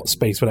what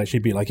space would actually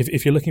be like.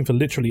 If you're looking for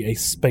literally a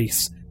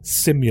space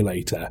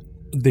simulator,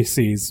 this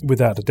is,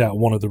 without a doubt,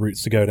 one of the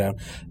routes to go down.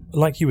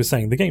 Like you were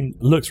saying, the game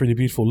looks really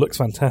beautiful, looks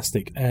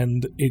fantastic,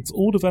 and it's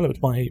all developed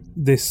by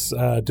this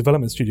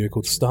development studio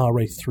called Star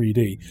Race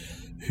 3D,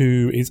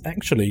 who is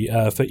actually,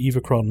 for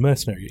Evercron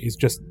Mercenary, is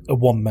just a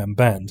one-man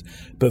band.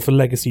 But for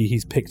Legacy,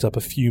 he's picked up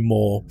a few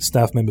more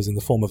staff members in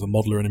the form of a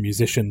modeler and a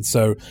musician.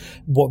 So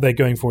what they're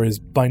going for is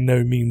by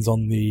no means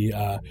on the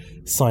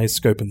size,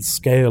 scope, and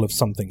scale of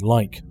something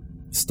like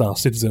Star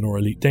Citizen or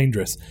Elite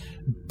Dangerous,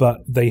 but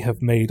they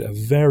have made a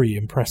very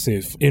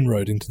impressive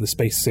inroad into the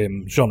space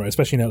sim genre,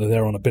 especially now that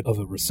they're on a bit of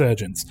a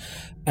resurgence.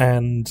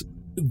 And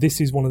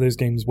this is one of those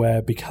games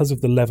where, because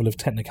of the level of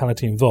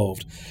technicality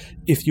involved,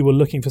 if you were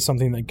looking for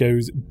something that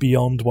goes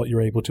beyond what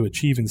you're able to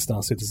achieve in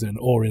Star Citizen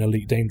or in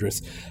Elite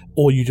Dangerous,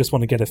 or you just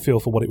want to get a feel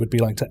for what it would be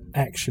like to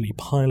actually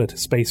pilot a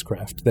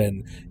spacecraft,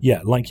 then,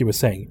 yeah, like you were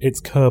saying, it's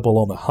Kerbal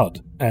on a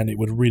HUD, and it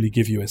would really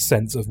give you a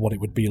sense of what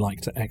it would be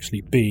like to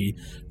actually be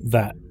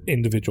that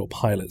individual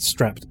pilot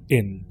strapped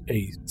in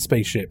a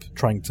spaceship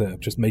trying to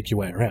just make your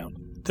way around.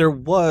 There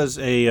was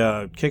a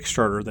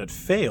Kickstarter that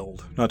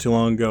failed not too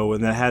long ago,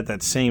 and that had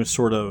that same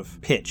sort of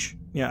pitch.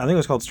 Yeah, I think it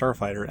was called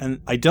Starfighter, and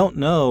I don't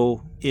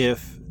know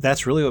if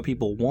that's really what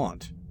people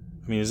want.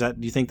 I mean, do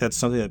you think that's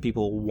something that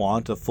people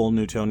want, a full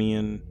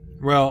Newtonian?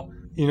 Well,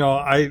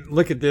 I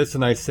look at this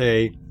and I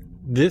say,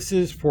 this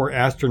is for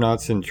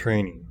astronauts in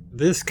training.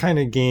 This kind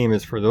of game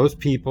is for those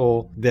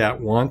people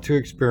that want to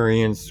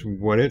experience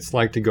what it's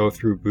like to go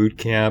through boot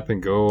camp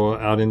and go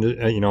out into,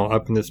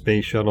 up in the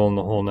space shuttle and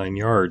the whole 9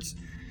 yards.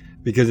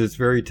 because it's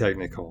very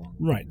technical.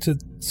 Right, to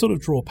sort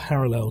of draw a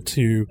parallel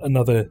to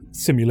another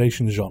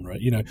simulation genre,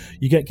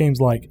 you get games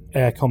like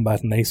Air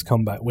Combat and Ace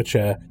Combat, which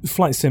are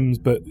flight sims,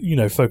 but,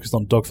 focused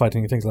on dogfighting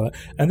and things like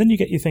that. And then you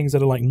get your things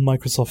that are like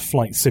Microsoft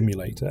Flight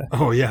Simulator.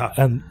 Oh, yeah.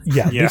 And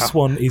this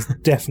one is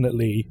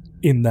definitely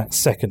in that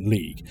second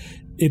league.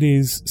 It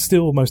is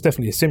still most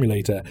definitely a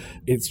simulator.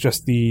 It's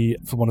just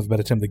for want of a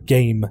better term, the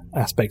game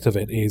aspect of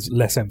it is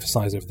less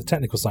emphasized over the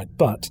technical side.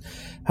 But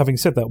having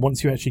said that,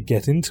 once you actually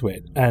get into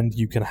it and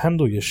you can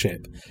handle your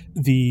ship,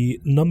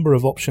 the number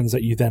of options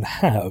that you then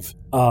have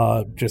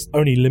are just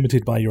only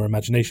limited by your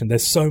imagination.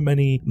 There's so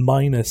many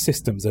minor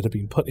systems that have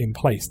been put in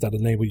place that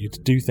enable you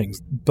to do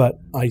things. But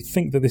I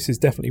think that this is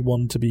definitely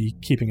one to be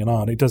keeping an eye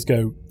on. It does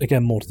go,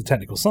 again, more to the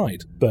technical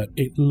side, but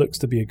it looks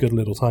to be a good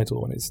little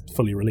title when it's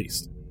fully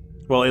released.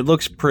 Well, it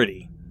looks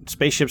pretty.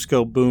 Spaceships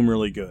go boom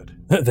really good.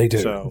 They do.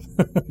 So,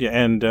 yeah,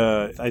 and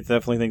I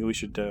definitely think we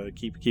should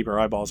keep our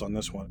eyeballs on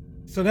this one.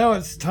 So now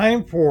it's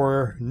time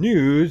for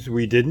news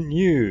we didn't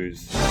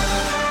use.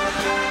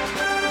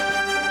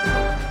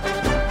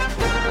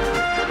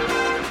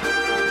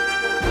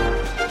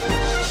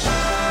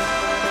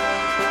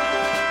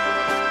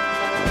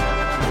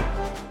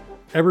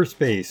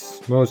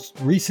 Everspace. Most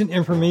recent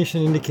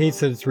information indicates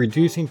that it's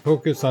reducing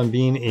focus on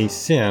being a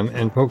sim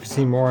and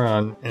focusing more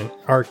on an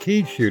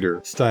arcade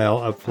shooter style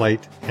of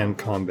flight and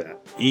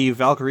combat. Eve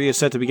Valkyrie is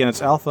set to begin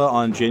its alpha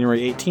on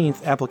January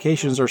 18th.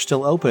 Applications are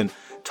still open.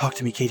 Talk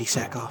to me, Katie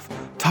Sackhoff.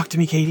 Talk to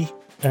me, Katie.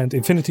 And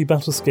Infinity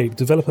Battlescape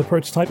developer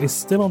prototype is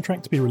still on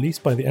track to be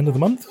released by the end of the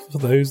month for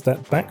those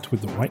that backed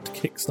with the right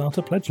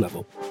Kickstarter pledge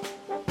level.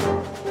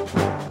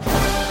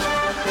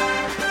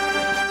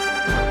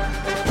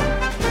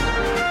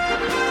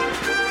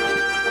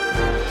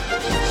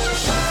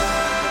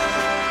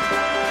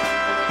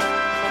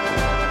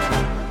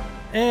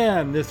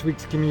 And this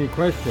week's community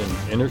question,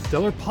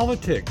 Interstellar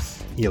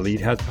Politics.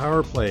 Elite has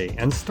power play,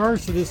 and Star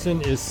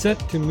Citizen is set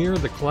to mirror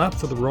the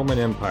collapse of the Roman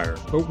Empire.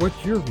 But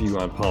what's your view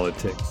on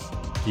politics?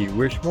 Do you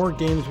wish more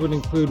games would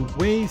include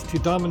ways to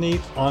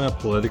dominate on a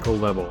political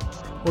level?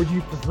 Or do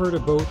you prefer to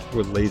vote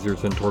with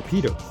lasers and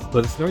torpedoes?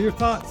 Let us know your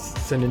thoughts.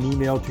 Send an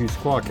email to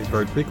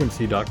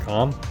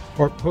squawk@guardfrequency.com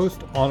or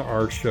post on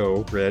our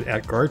show read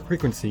at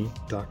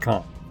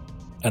guardfrequency.com.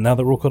 And now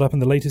that we're all caught up in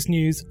the latest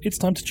news, it's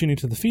time to tune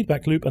into the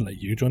feedback loop and let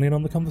you join in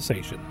on the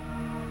conversation.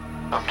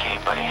 Okay,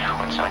 buddy,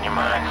 what's on your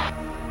mind?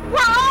 We're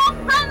all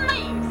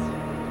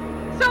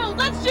friendlies! So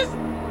let's just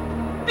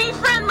be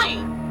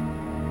friendly!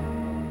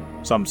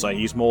 Some say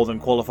he's more than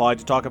qualified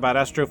to talk about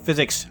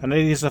astrophysics, and that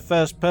he's the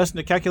first person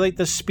to calculate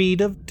the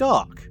speed of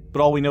dark.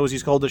 But all we know is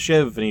he's called the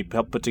Shiv, and he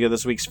helped put together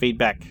this week's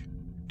feedback.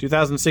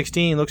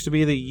 2016 looks to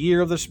be the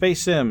year of the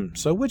space sim,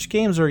 so which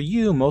games are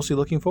you mostly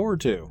looking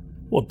forward to?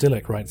 Well,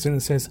 Dilek writes in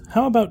and says,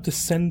 how about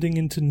descending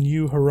into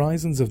new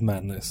horizons of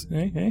madness?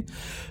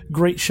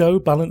 Great show,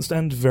 balanced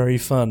and very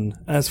fun.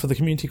 As for the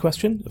community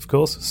question, of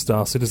course,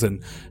 Star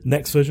Citizen.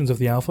 Next versions of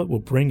the alpha will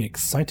bring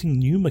exciting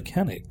new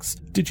mechanics.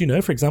 Did you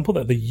know, for example,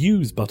 that the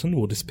Use button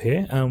will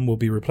disappear and will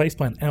be replaced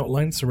by an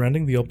outline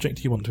surrounding the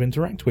object you want to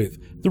interact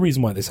with? The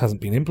reason why this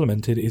hasn't been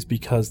implemented is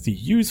because the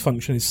Use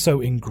function is so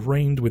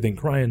ingrained within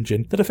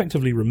CryEngine that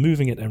effectively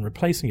removing it and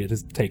replacing it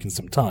has taken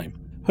some time.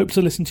 Hope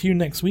to listen to you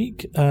next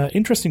week.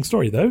 Interesting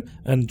story, though,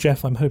 and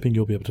Jeff, I'm hoping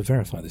you'll be able to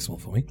verify this one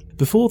for me.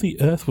 Before the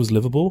Earth was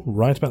livable,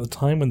 right about the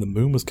time when the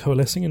moon was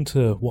coalescing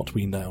into what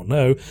we now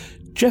know,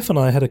 Jeff and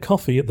I had a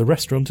coffee at the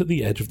restaurant at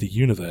the edge of the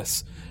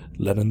universe.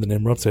 Lennon the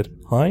Nimrod said,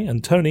 "Hi,"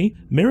 and Tony,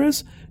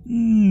 "Mirrors?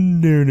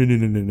 No.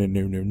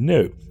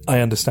 I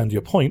understand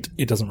your point.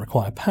 It doesn't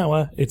require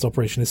power, its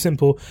operation is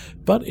simple,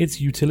 but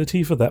its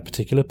utility for that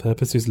particular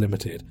purpose is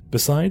limited.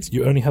 Besides,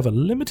 you only have a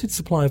limited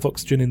supply of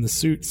oxygen in the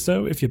suit,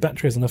 so if your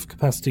battery has enough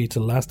capacity to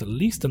last at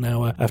least an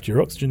hour after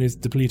your oxygen is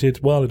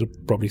depleted, well, it'll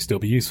probably still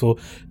be useful,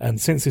 and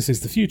since this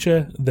is the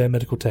future, their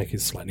medical tech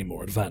is slightly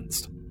more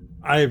advanced."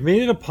 I've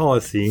made it a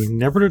policy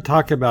never to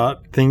talk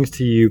about things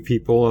to you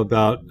people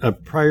about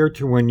prior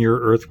to when your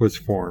Earth was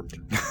formed.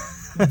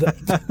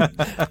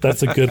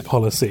 That's a good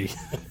policy.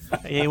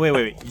 Hey,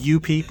 wait. You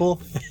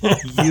people?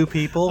 You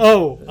people?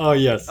 Oh,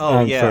 yes. Oh,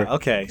 I'm yeah. sorry.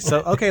 Okay.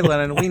 So,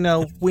 Lennon, we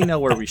know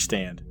where we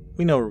stand.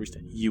 We know where we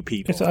stand. You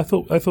people. Yes, I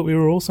thought we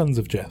were all sons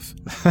of Jeff.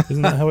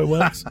 Isn't that how it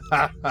works?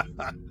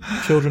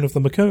 Children of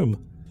the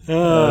Macomb.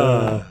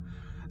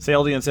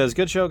 Saldian says,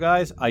 "Good show,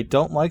 guys. I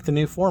don't like the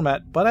new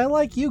format, but I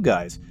like you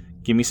guys.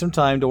 Give me some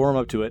time to warm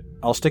up to it.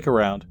 I'll stick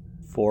around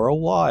for a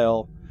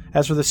while.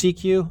 As for the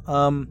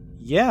CQ,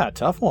 yeah,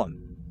 tough one.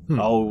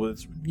 Oh,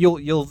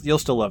 you'll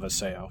still love us,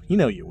 Sao. You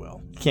know you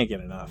will. You can't get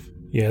enough."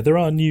 Yeah, there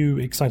are new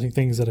exciting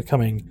things that are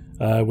coming,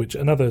 which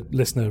another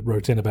listener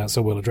wrote in about,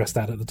 so we'll address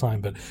that at the time.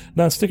 But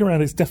no, stick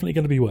around. It's definitely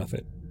going to be worth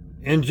it.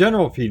 In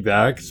general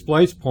feedback,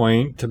 Splice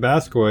Point,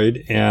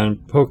 Tabascoid, and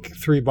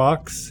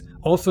Poke3Box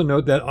also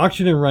note that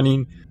oxygen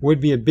running would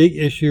be a big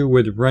issue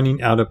with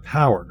running out of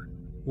power.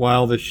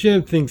 While the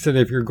Shiv thinks that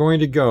if you're going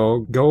to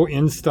go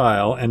in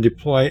style and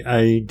deploy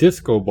a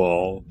disco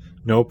ball.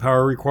 No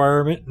power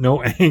requirement,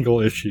 no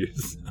angle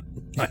issues.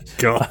 My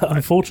God.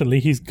 Unfortunately,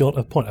 he's got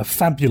a point, a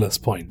fabulous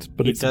point.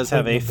 But He it's does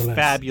have a nonetheless.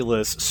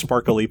 fabulous,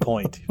 sparkly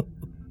point.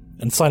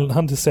 And Silent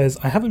Hunter says,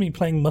 I haven't been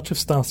playing much of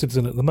Star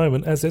Citizen at the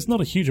moment, as there's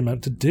not a huge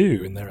amount to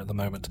do in there at the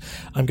moment.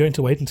 I'm going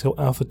to wait until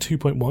Alpha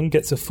 2.1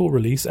 gets a full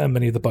release and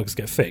many of the bugs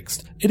get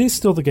fixed. It is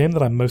still the game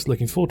that I'm most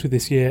looking forward to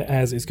this year,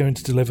 as it's going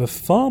to deliver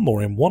far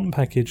more in one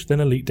package than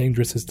Elite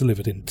Dangerous has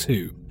delivered in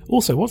two.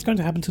 Also, what's going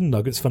to happen to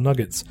Nuggets for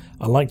Nuggets?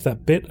 I liked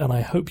that bit, and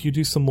I hope you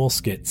do some more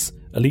skits.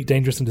 Elite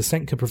Dangerous and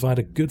Descent could provide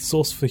a good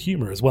source for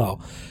humour as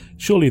well.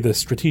 Surely the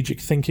strategic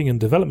thinking and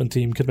development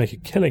team could make a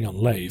killing on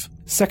Lave.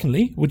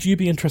 Secondly, would you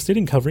be interested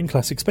in covering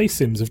classic space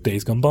sims of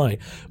Days Gone By?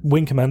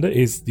 Wing Commander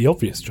is the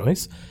obvious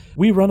choice.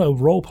 We run a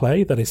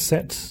roleplay that is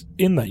set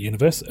in that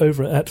universe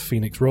over at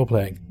Phoenix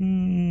Roleplaying.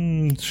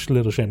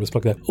 Little shameless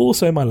plug there.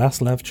 Also, my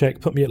last lav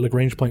check put me at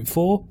Lagrange Point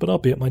 4, but I'll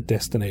be at my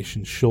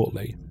destination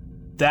shortly.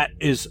 That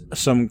is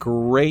some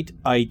great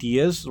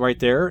ideas right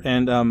there.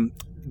 And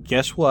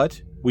guess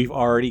what? We've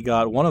already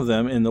got one of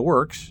them in the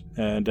works.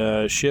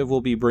 And Shiv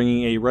will be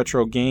bringing a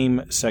retro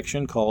game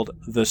section called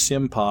The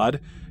Sim Pod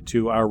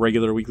to our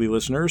regular weekly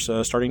listeners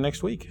starting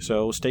next week.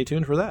 So stay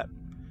tuned for that.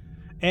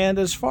 And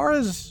as far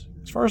as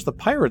the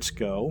pirates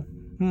go,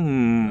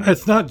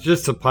 It's not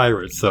just the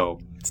pirates, though.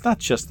 it's not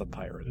just the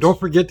pirates. Don't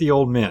forget the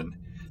old men.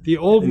 The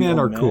old men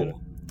are men.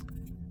 cool.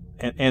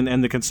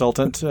 And the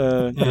consultant,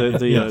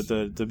 Yes.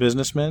 the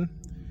businessman,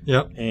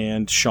 Yep.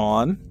 and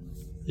Sean,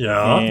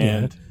 Yeah.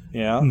 and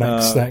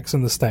Max Stacks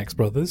and the Stacks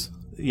brothers.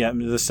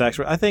 the Stacks.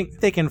 I think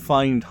they can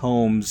find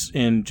homes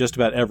in just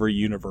about every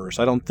universe.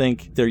 I don't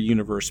think they're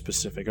universe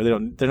specific, or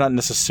they're not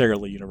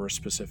necessarily universe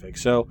specific.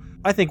 So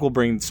I think we'll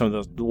bring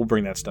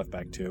that stuff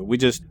back too. We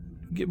just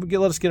let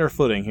us get our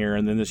footing here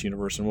and in this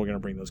universe, and we're going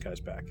to bring those guys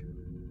back.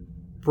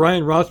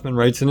 Brian Rossman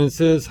writes in and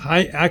says,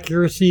 high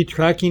accuracy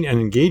tracking and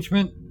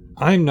engagement?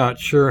 I'm not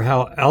sure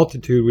how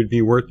altitude would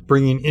be worth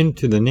bringing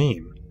into the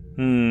name.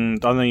 On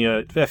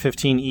the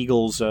F-15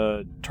 Eagles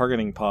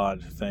targeting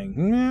pod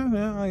thing.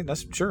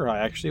 That's sure.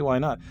 Actually, why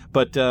not?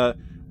 But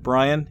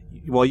Brian,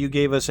 while you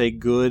gave us a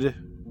good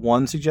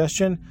one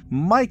suggestion,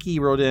 Mikey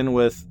wrote in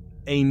with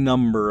a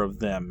number of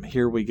them.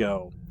 Here we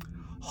go.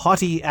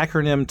 Haughty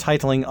acronym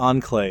titling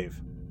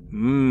enclave.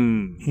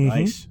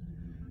 Nice.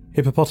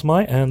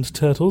 Hippopotami and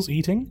turtles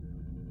eating.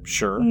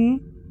 Sure.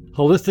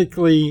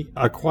 Holistically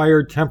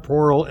acquired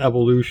temporal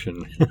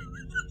evolution.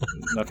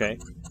 Okay.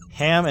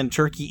 Ham and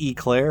turkey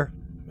eclair.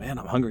 Man,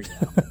 I'm hungry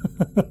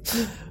now.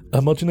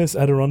 Homogeneous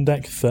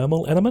Adirondack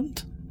thermal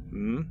element.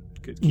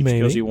 Good. Keeps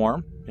Maybe. cozy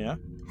warm. Yeah.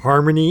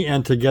 Harmony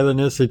and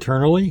togetherness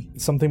eternally.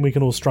 Something we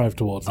can all strive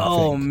towards, I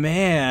Oh, think.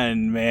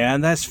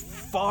 man. That's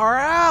far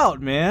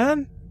out,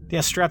 man.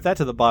 Yeah, strap that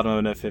to the bottom of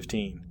an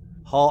F-15.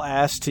 Haul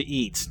ass to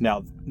eat.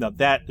 Now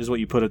that is what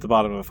you put at the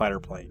bottom of a fighter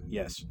plane.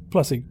 Yes.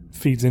 Plus it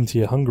feeds into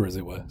your hunger, as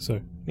it were.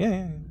 So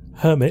Yeah.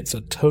 hermits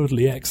are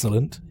totally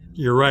excellent.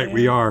 You're right,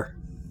 we are.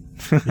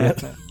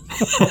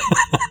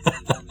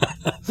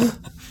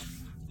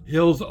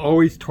 Hills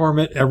always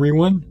torment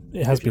everyone.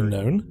 It has been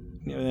known.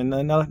 And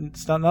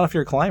it's not if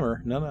you're a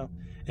climber. No.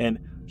 And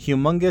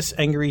humongous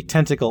angry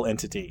tentacle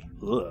entity.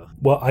 Ugh.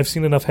 Well, I've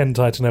seen enough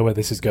hentai to know where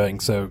this is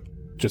going, so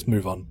just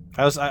move on.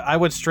 I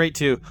went straight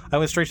to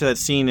that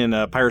scene in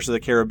Pirates of the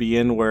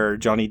Caribbean where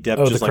Johnny Depp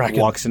just the like Kraken.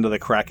 walks into the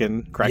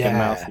Kraken Yeah.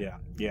 mouth.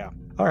 Yeah.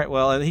 All right,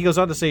 well, and he goes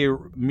on to say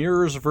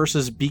mirrors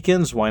versus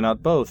beacons, why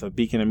not both? A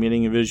beacon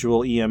emitting a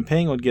visual EM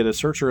ping would get a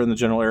searcher in the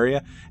general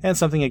area, and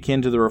something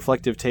akin to the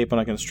reflective tape on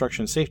a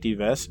construction safety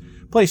vest,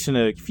 placed in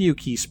a few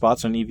key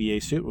spots on an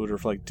EVA suit, would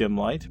reflect dim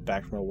light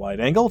back from a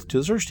wide angle to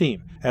the search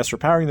team. As for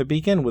powering the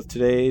beacon, with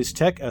today's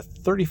tech, a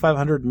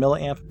 3500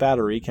 milliamp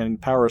battery can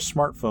power a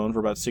smartphone for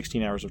about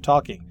 16 hours of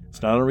talking.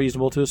 It's not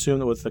unreasonable to assume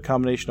that with the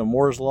combination of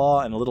Moore's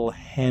Law and a little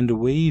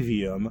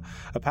hand-wavium,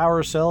 a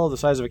power cell the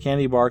size of a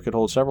candy bar could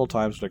hold several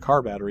times what a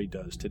car battery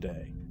does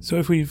today. So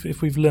if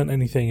we've learnt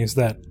anything, is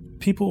that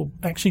people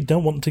actually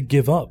don't want to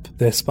give up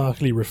their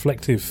sparkly,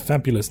 reflective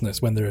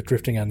fabulousness when they're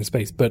drifting out in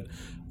space, but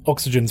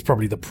oxygen's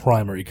probably the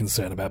primary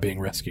concern about being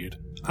rescued.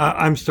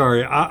 I'm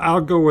sorry.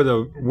 I'll go with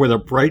a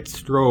bright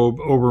strobe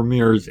over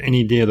mirrors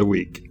any day of the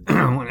week.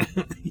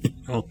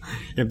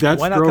 If that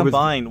Why not strobe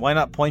combine? Why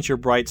not point your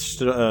bright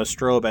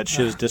strobe at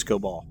Shiv's disco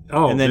ball?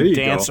 Oh, and then there you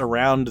dance go.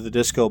 around the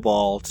disco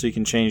ball so you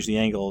can change the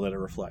angle that it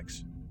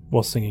reflects.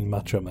 While singing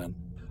Macho Man.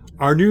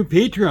 Our new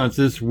Patreons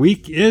this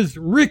week is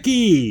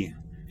Ricky.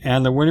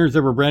 And the winners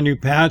of a brand new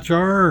patch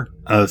are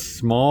A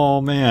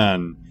Small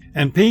Man.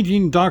 And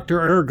paging Dr.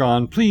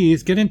 Ergon,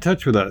 please get in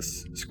touch with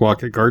us.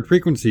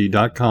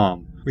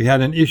 squawk@guardfrequency.com. We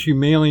had an issue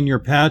mailing your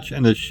patch,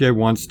 and the Shiv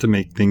wants to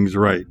make things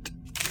right.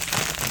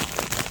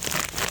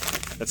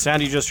 That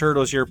sound you just heard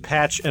was your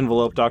patch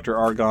envelope, Dr.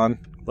 Argon.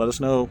 Let us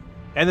know.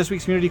 And this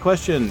week's community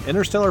question: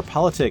 Interstellar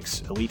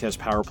politics. Elite has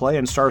power play,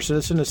 and Star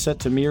Citizen is set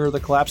to mirror the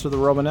collapse of the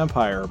Roman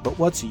Empire. But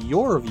what's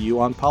your view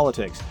on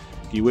politics?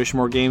 Do you wish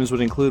more games would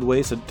include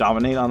ways to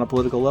dominate on a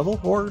political level,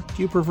 or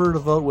do you prefer to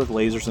vote with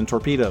lasers and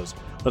torpedoes?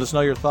 Let us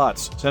know your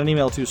thoughts. Send an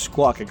email to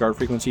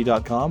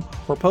squawk@guardfrequency.com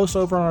or post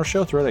over on our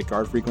show thread at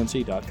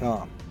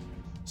guardfrequency.com.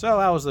 So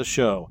how was the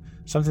show?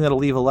 Something that'll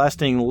leave a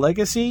lasting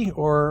legacy,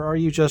 or are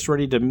you just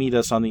ready to meet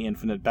us on the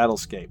infinite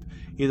battlescape?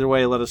 Either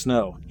way, let us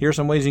know. Here are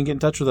some ways you can get in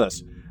touch with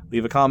us.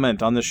 Leave a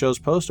comment on this show's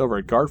post over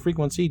at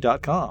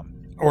guardfrequency.com.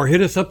 Or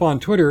hit us up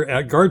on Twitter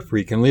at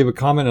GuardFreak and leave a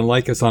comment and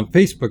like us on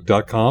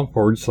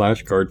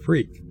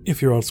Facebook.com/GuardFreak. If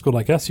you're old school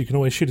like us, you can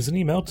always shoot us an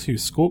email to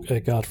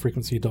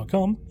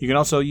squawk@guardfrequency.com. You can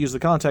also use the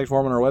contact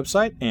form on our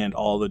website, and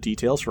all the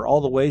details for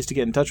all the ways to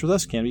get in touch with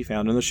us can be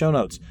found in the show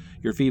notes.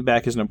 Your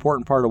feedback is an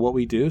important part of what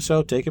we do,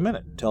 so take a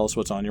minute. Tell us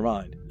what's on your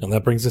mind. And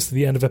that brings us to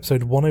the end of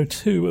episode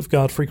 102 of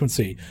Guard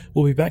Frequency.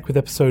 We'll be back with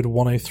episode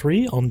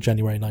 103 on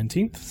January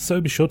 19th, so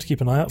be sure to keep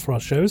an eye out for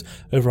our shows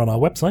over on our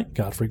website,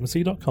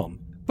 guardfrequency.com.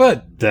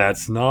 But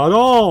that's not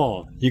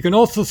all. You can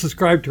also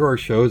subscribe to our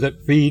shows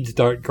at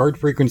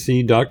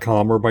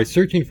feeds.guardfrequency.com or by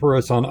searching for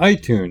us on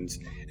iTunes.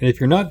 And if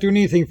you're not doing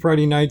anything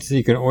Friday nights,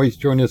 you can always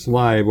join us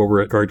live over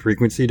at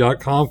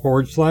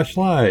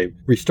guardfrequency.com/live.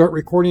 We start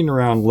recording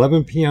around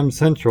 11 p.m.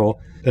 Central.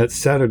 That's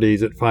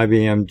Saturdays at 5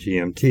 a.m.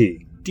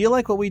 GMT. Do you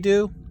like what we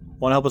do?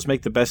 Want to help us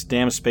make the best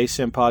damn Space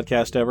Sim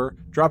podcast ever?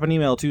 Drop an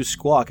email to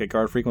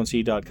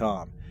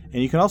squawk@guardfrequency.com.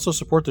 And you can also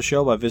support the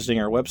show by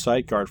visiting our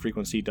website,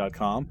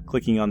 guardfrequency.com,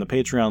 clicking on the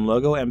Patreon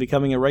logo, and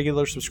becoming a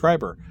regular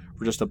subscriber.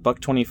 For just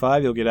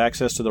 $1.25, you'll get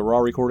access to the raw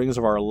recordings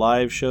of our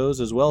live shows,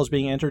 as well as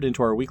being entered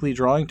into our weekly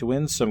drawing to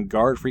win some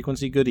Guard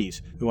Frequency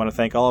goodies. We want to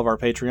thank all of our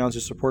Patreons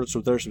who support us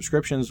with their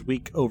subscriptions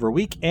week over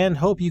week, and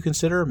hope you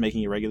consider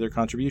making a regular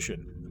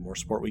contribution. The more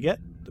support we get,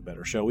 the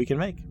better show we can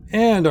make.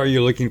 And are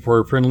you looking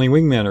for a friendly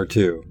wingman or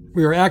two?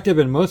 We are active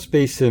in most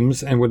space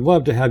sims and would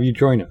love to have you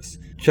join us.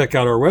 Check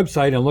out our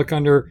website and look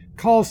under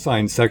call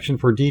sign section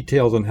for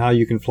details on how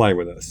you can fly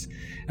with us.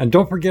 And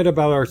don't forget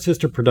about our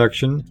sister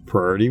production,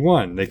 Priority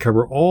One. They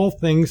cover all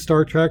things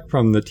Star Trek,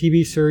 from the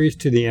TV series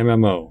to the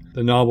MMO,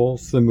 the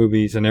novels, the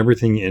movies, and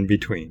everything in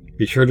between.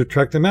 Be sure to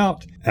check them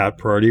out at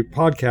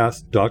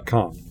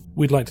PriorityPodcast.com.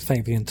 We'd like to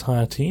thank the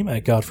entire team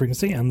at Guard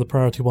Frequency and the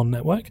Priority One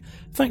Network.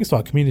 Thanks to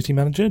our community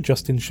manager,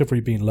 Justin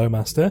Chivalry Bean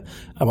Lowmaster,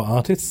 our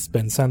artists,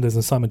 Ben Sanders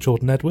and Simon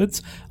Jordan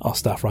Edwards, our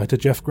staff writer,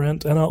 Jeff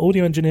Grant, and our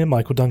audio engineer,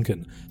 Michael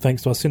Duncan.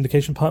 Thanks to our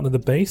syndication partner, The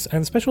Base,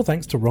 and special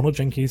thanks to Ronald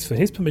Jenkins for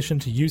his permission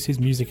to use his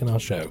music in our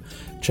show.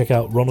 Check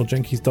out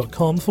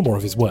ronaldjenkins.com for more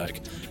of his work.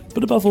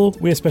 But above all,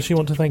 we especially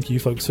want to thank you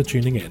folks for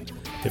tuning in.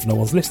 If no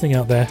one's listening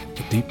out there,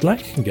 the deep black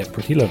can get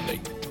pretty lonely.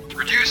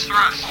 Reduce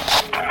thrust.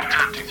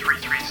 Down to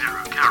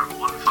 330, Carol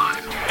 15.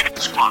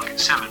 Squawk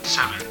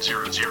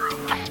 7700.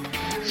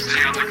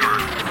 Stay on the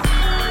guard.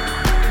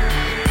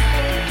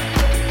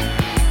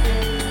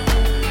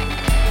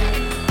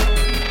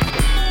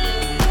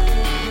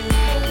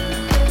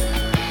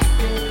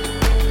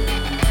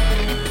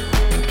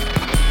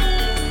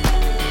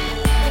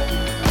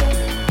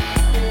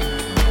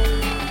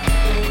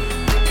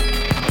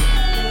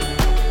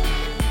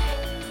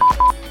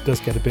 It does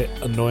get a bit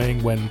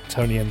annoying when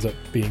Tony ends up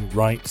being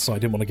right, so I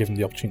didn't want to give him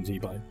the opportunity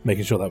by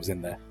making sure that was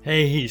in there.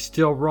 Hey, he's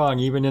still wrong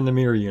even in the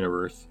mirror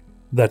universe.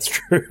 That's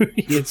true.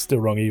 He is still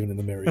wrong even in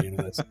the mirror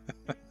universe.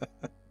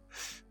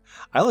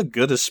 I look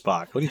good as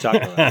Spock. What are you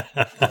talking about?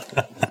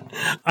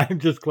 I'm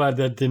just glad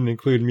that didn't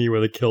include me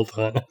with a kilt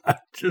on.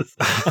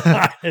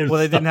 Well,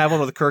 they didn't have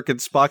one with Kirk and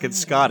Spock and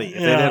Scotty.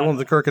 If they had one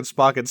with Kirk and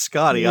Spock and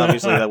Scotty,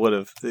 obviously that would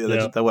have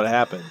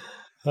happened.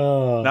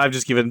 Now I've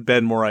just given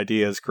Ben more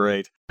ideas.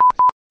 Great.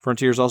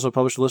 Frontiers also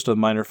published a list of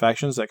minor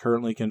factions that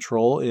currently in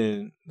control.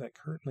 That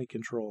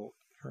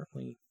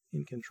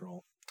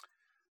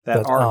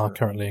are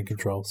currently in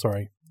control.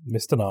 Sorry,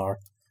 Mr. Nar.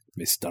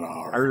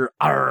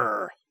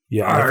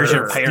 Yeah, where's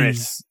your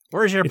pirates?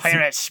 Where's your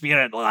pirate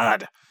spirit,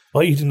 lad?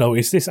 Well, you know,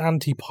 it's this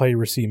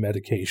anti-piracy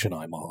medication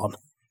I'm on.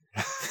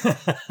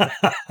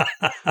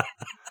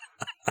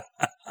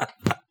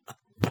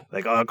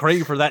 They got a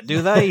cream for that,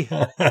 do they?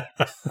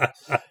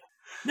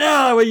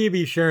 Now, will you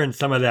be sharing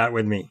some of that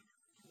with me?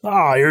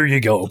 Ah, here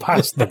you go.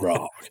 Pass the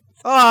grog.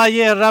 Ah,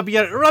 yeah, rub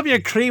your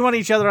cream on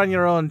each other on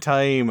your own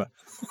time.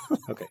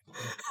 Okay.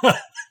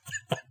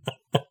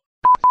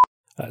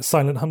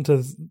 Silent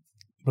Hunters.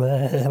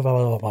 Blah,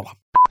 blah, blah,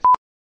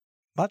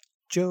 blah.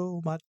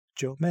 Macho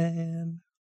man.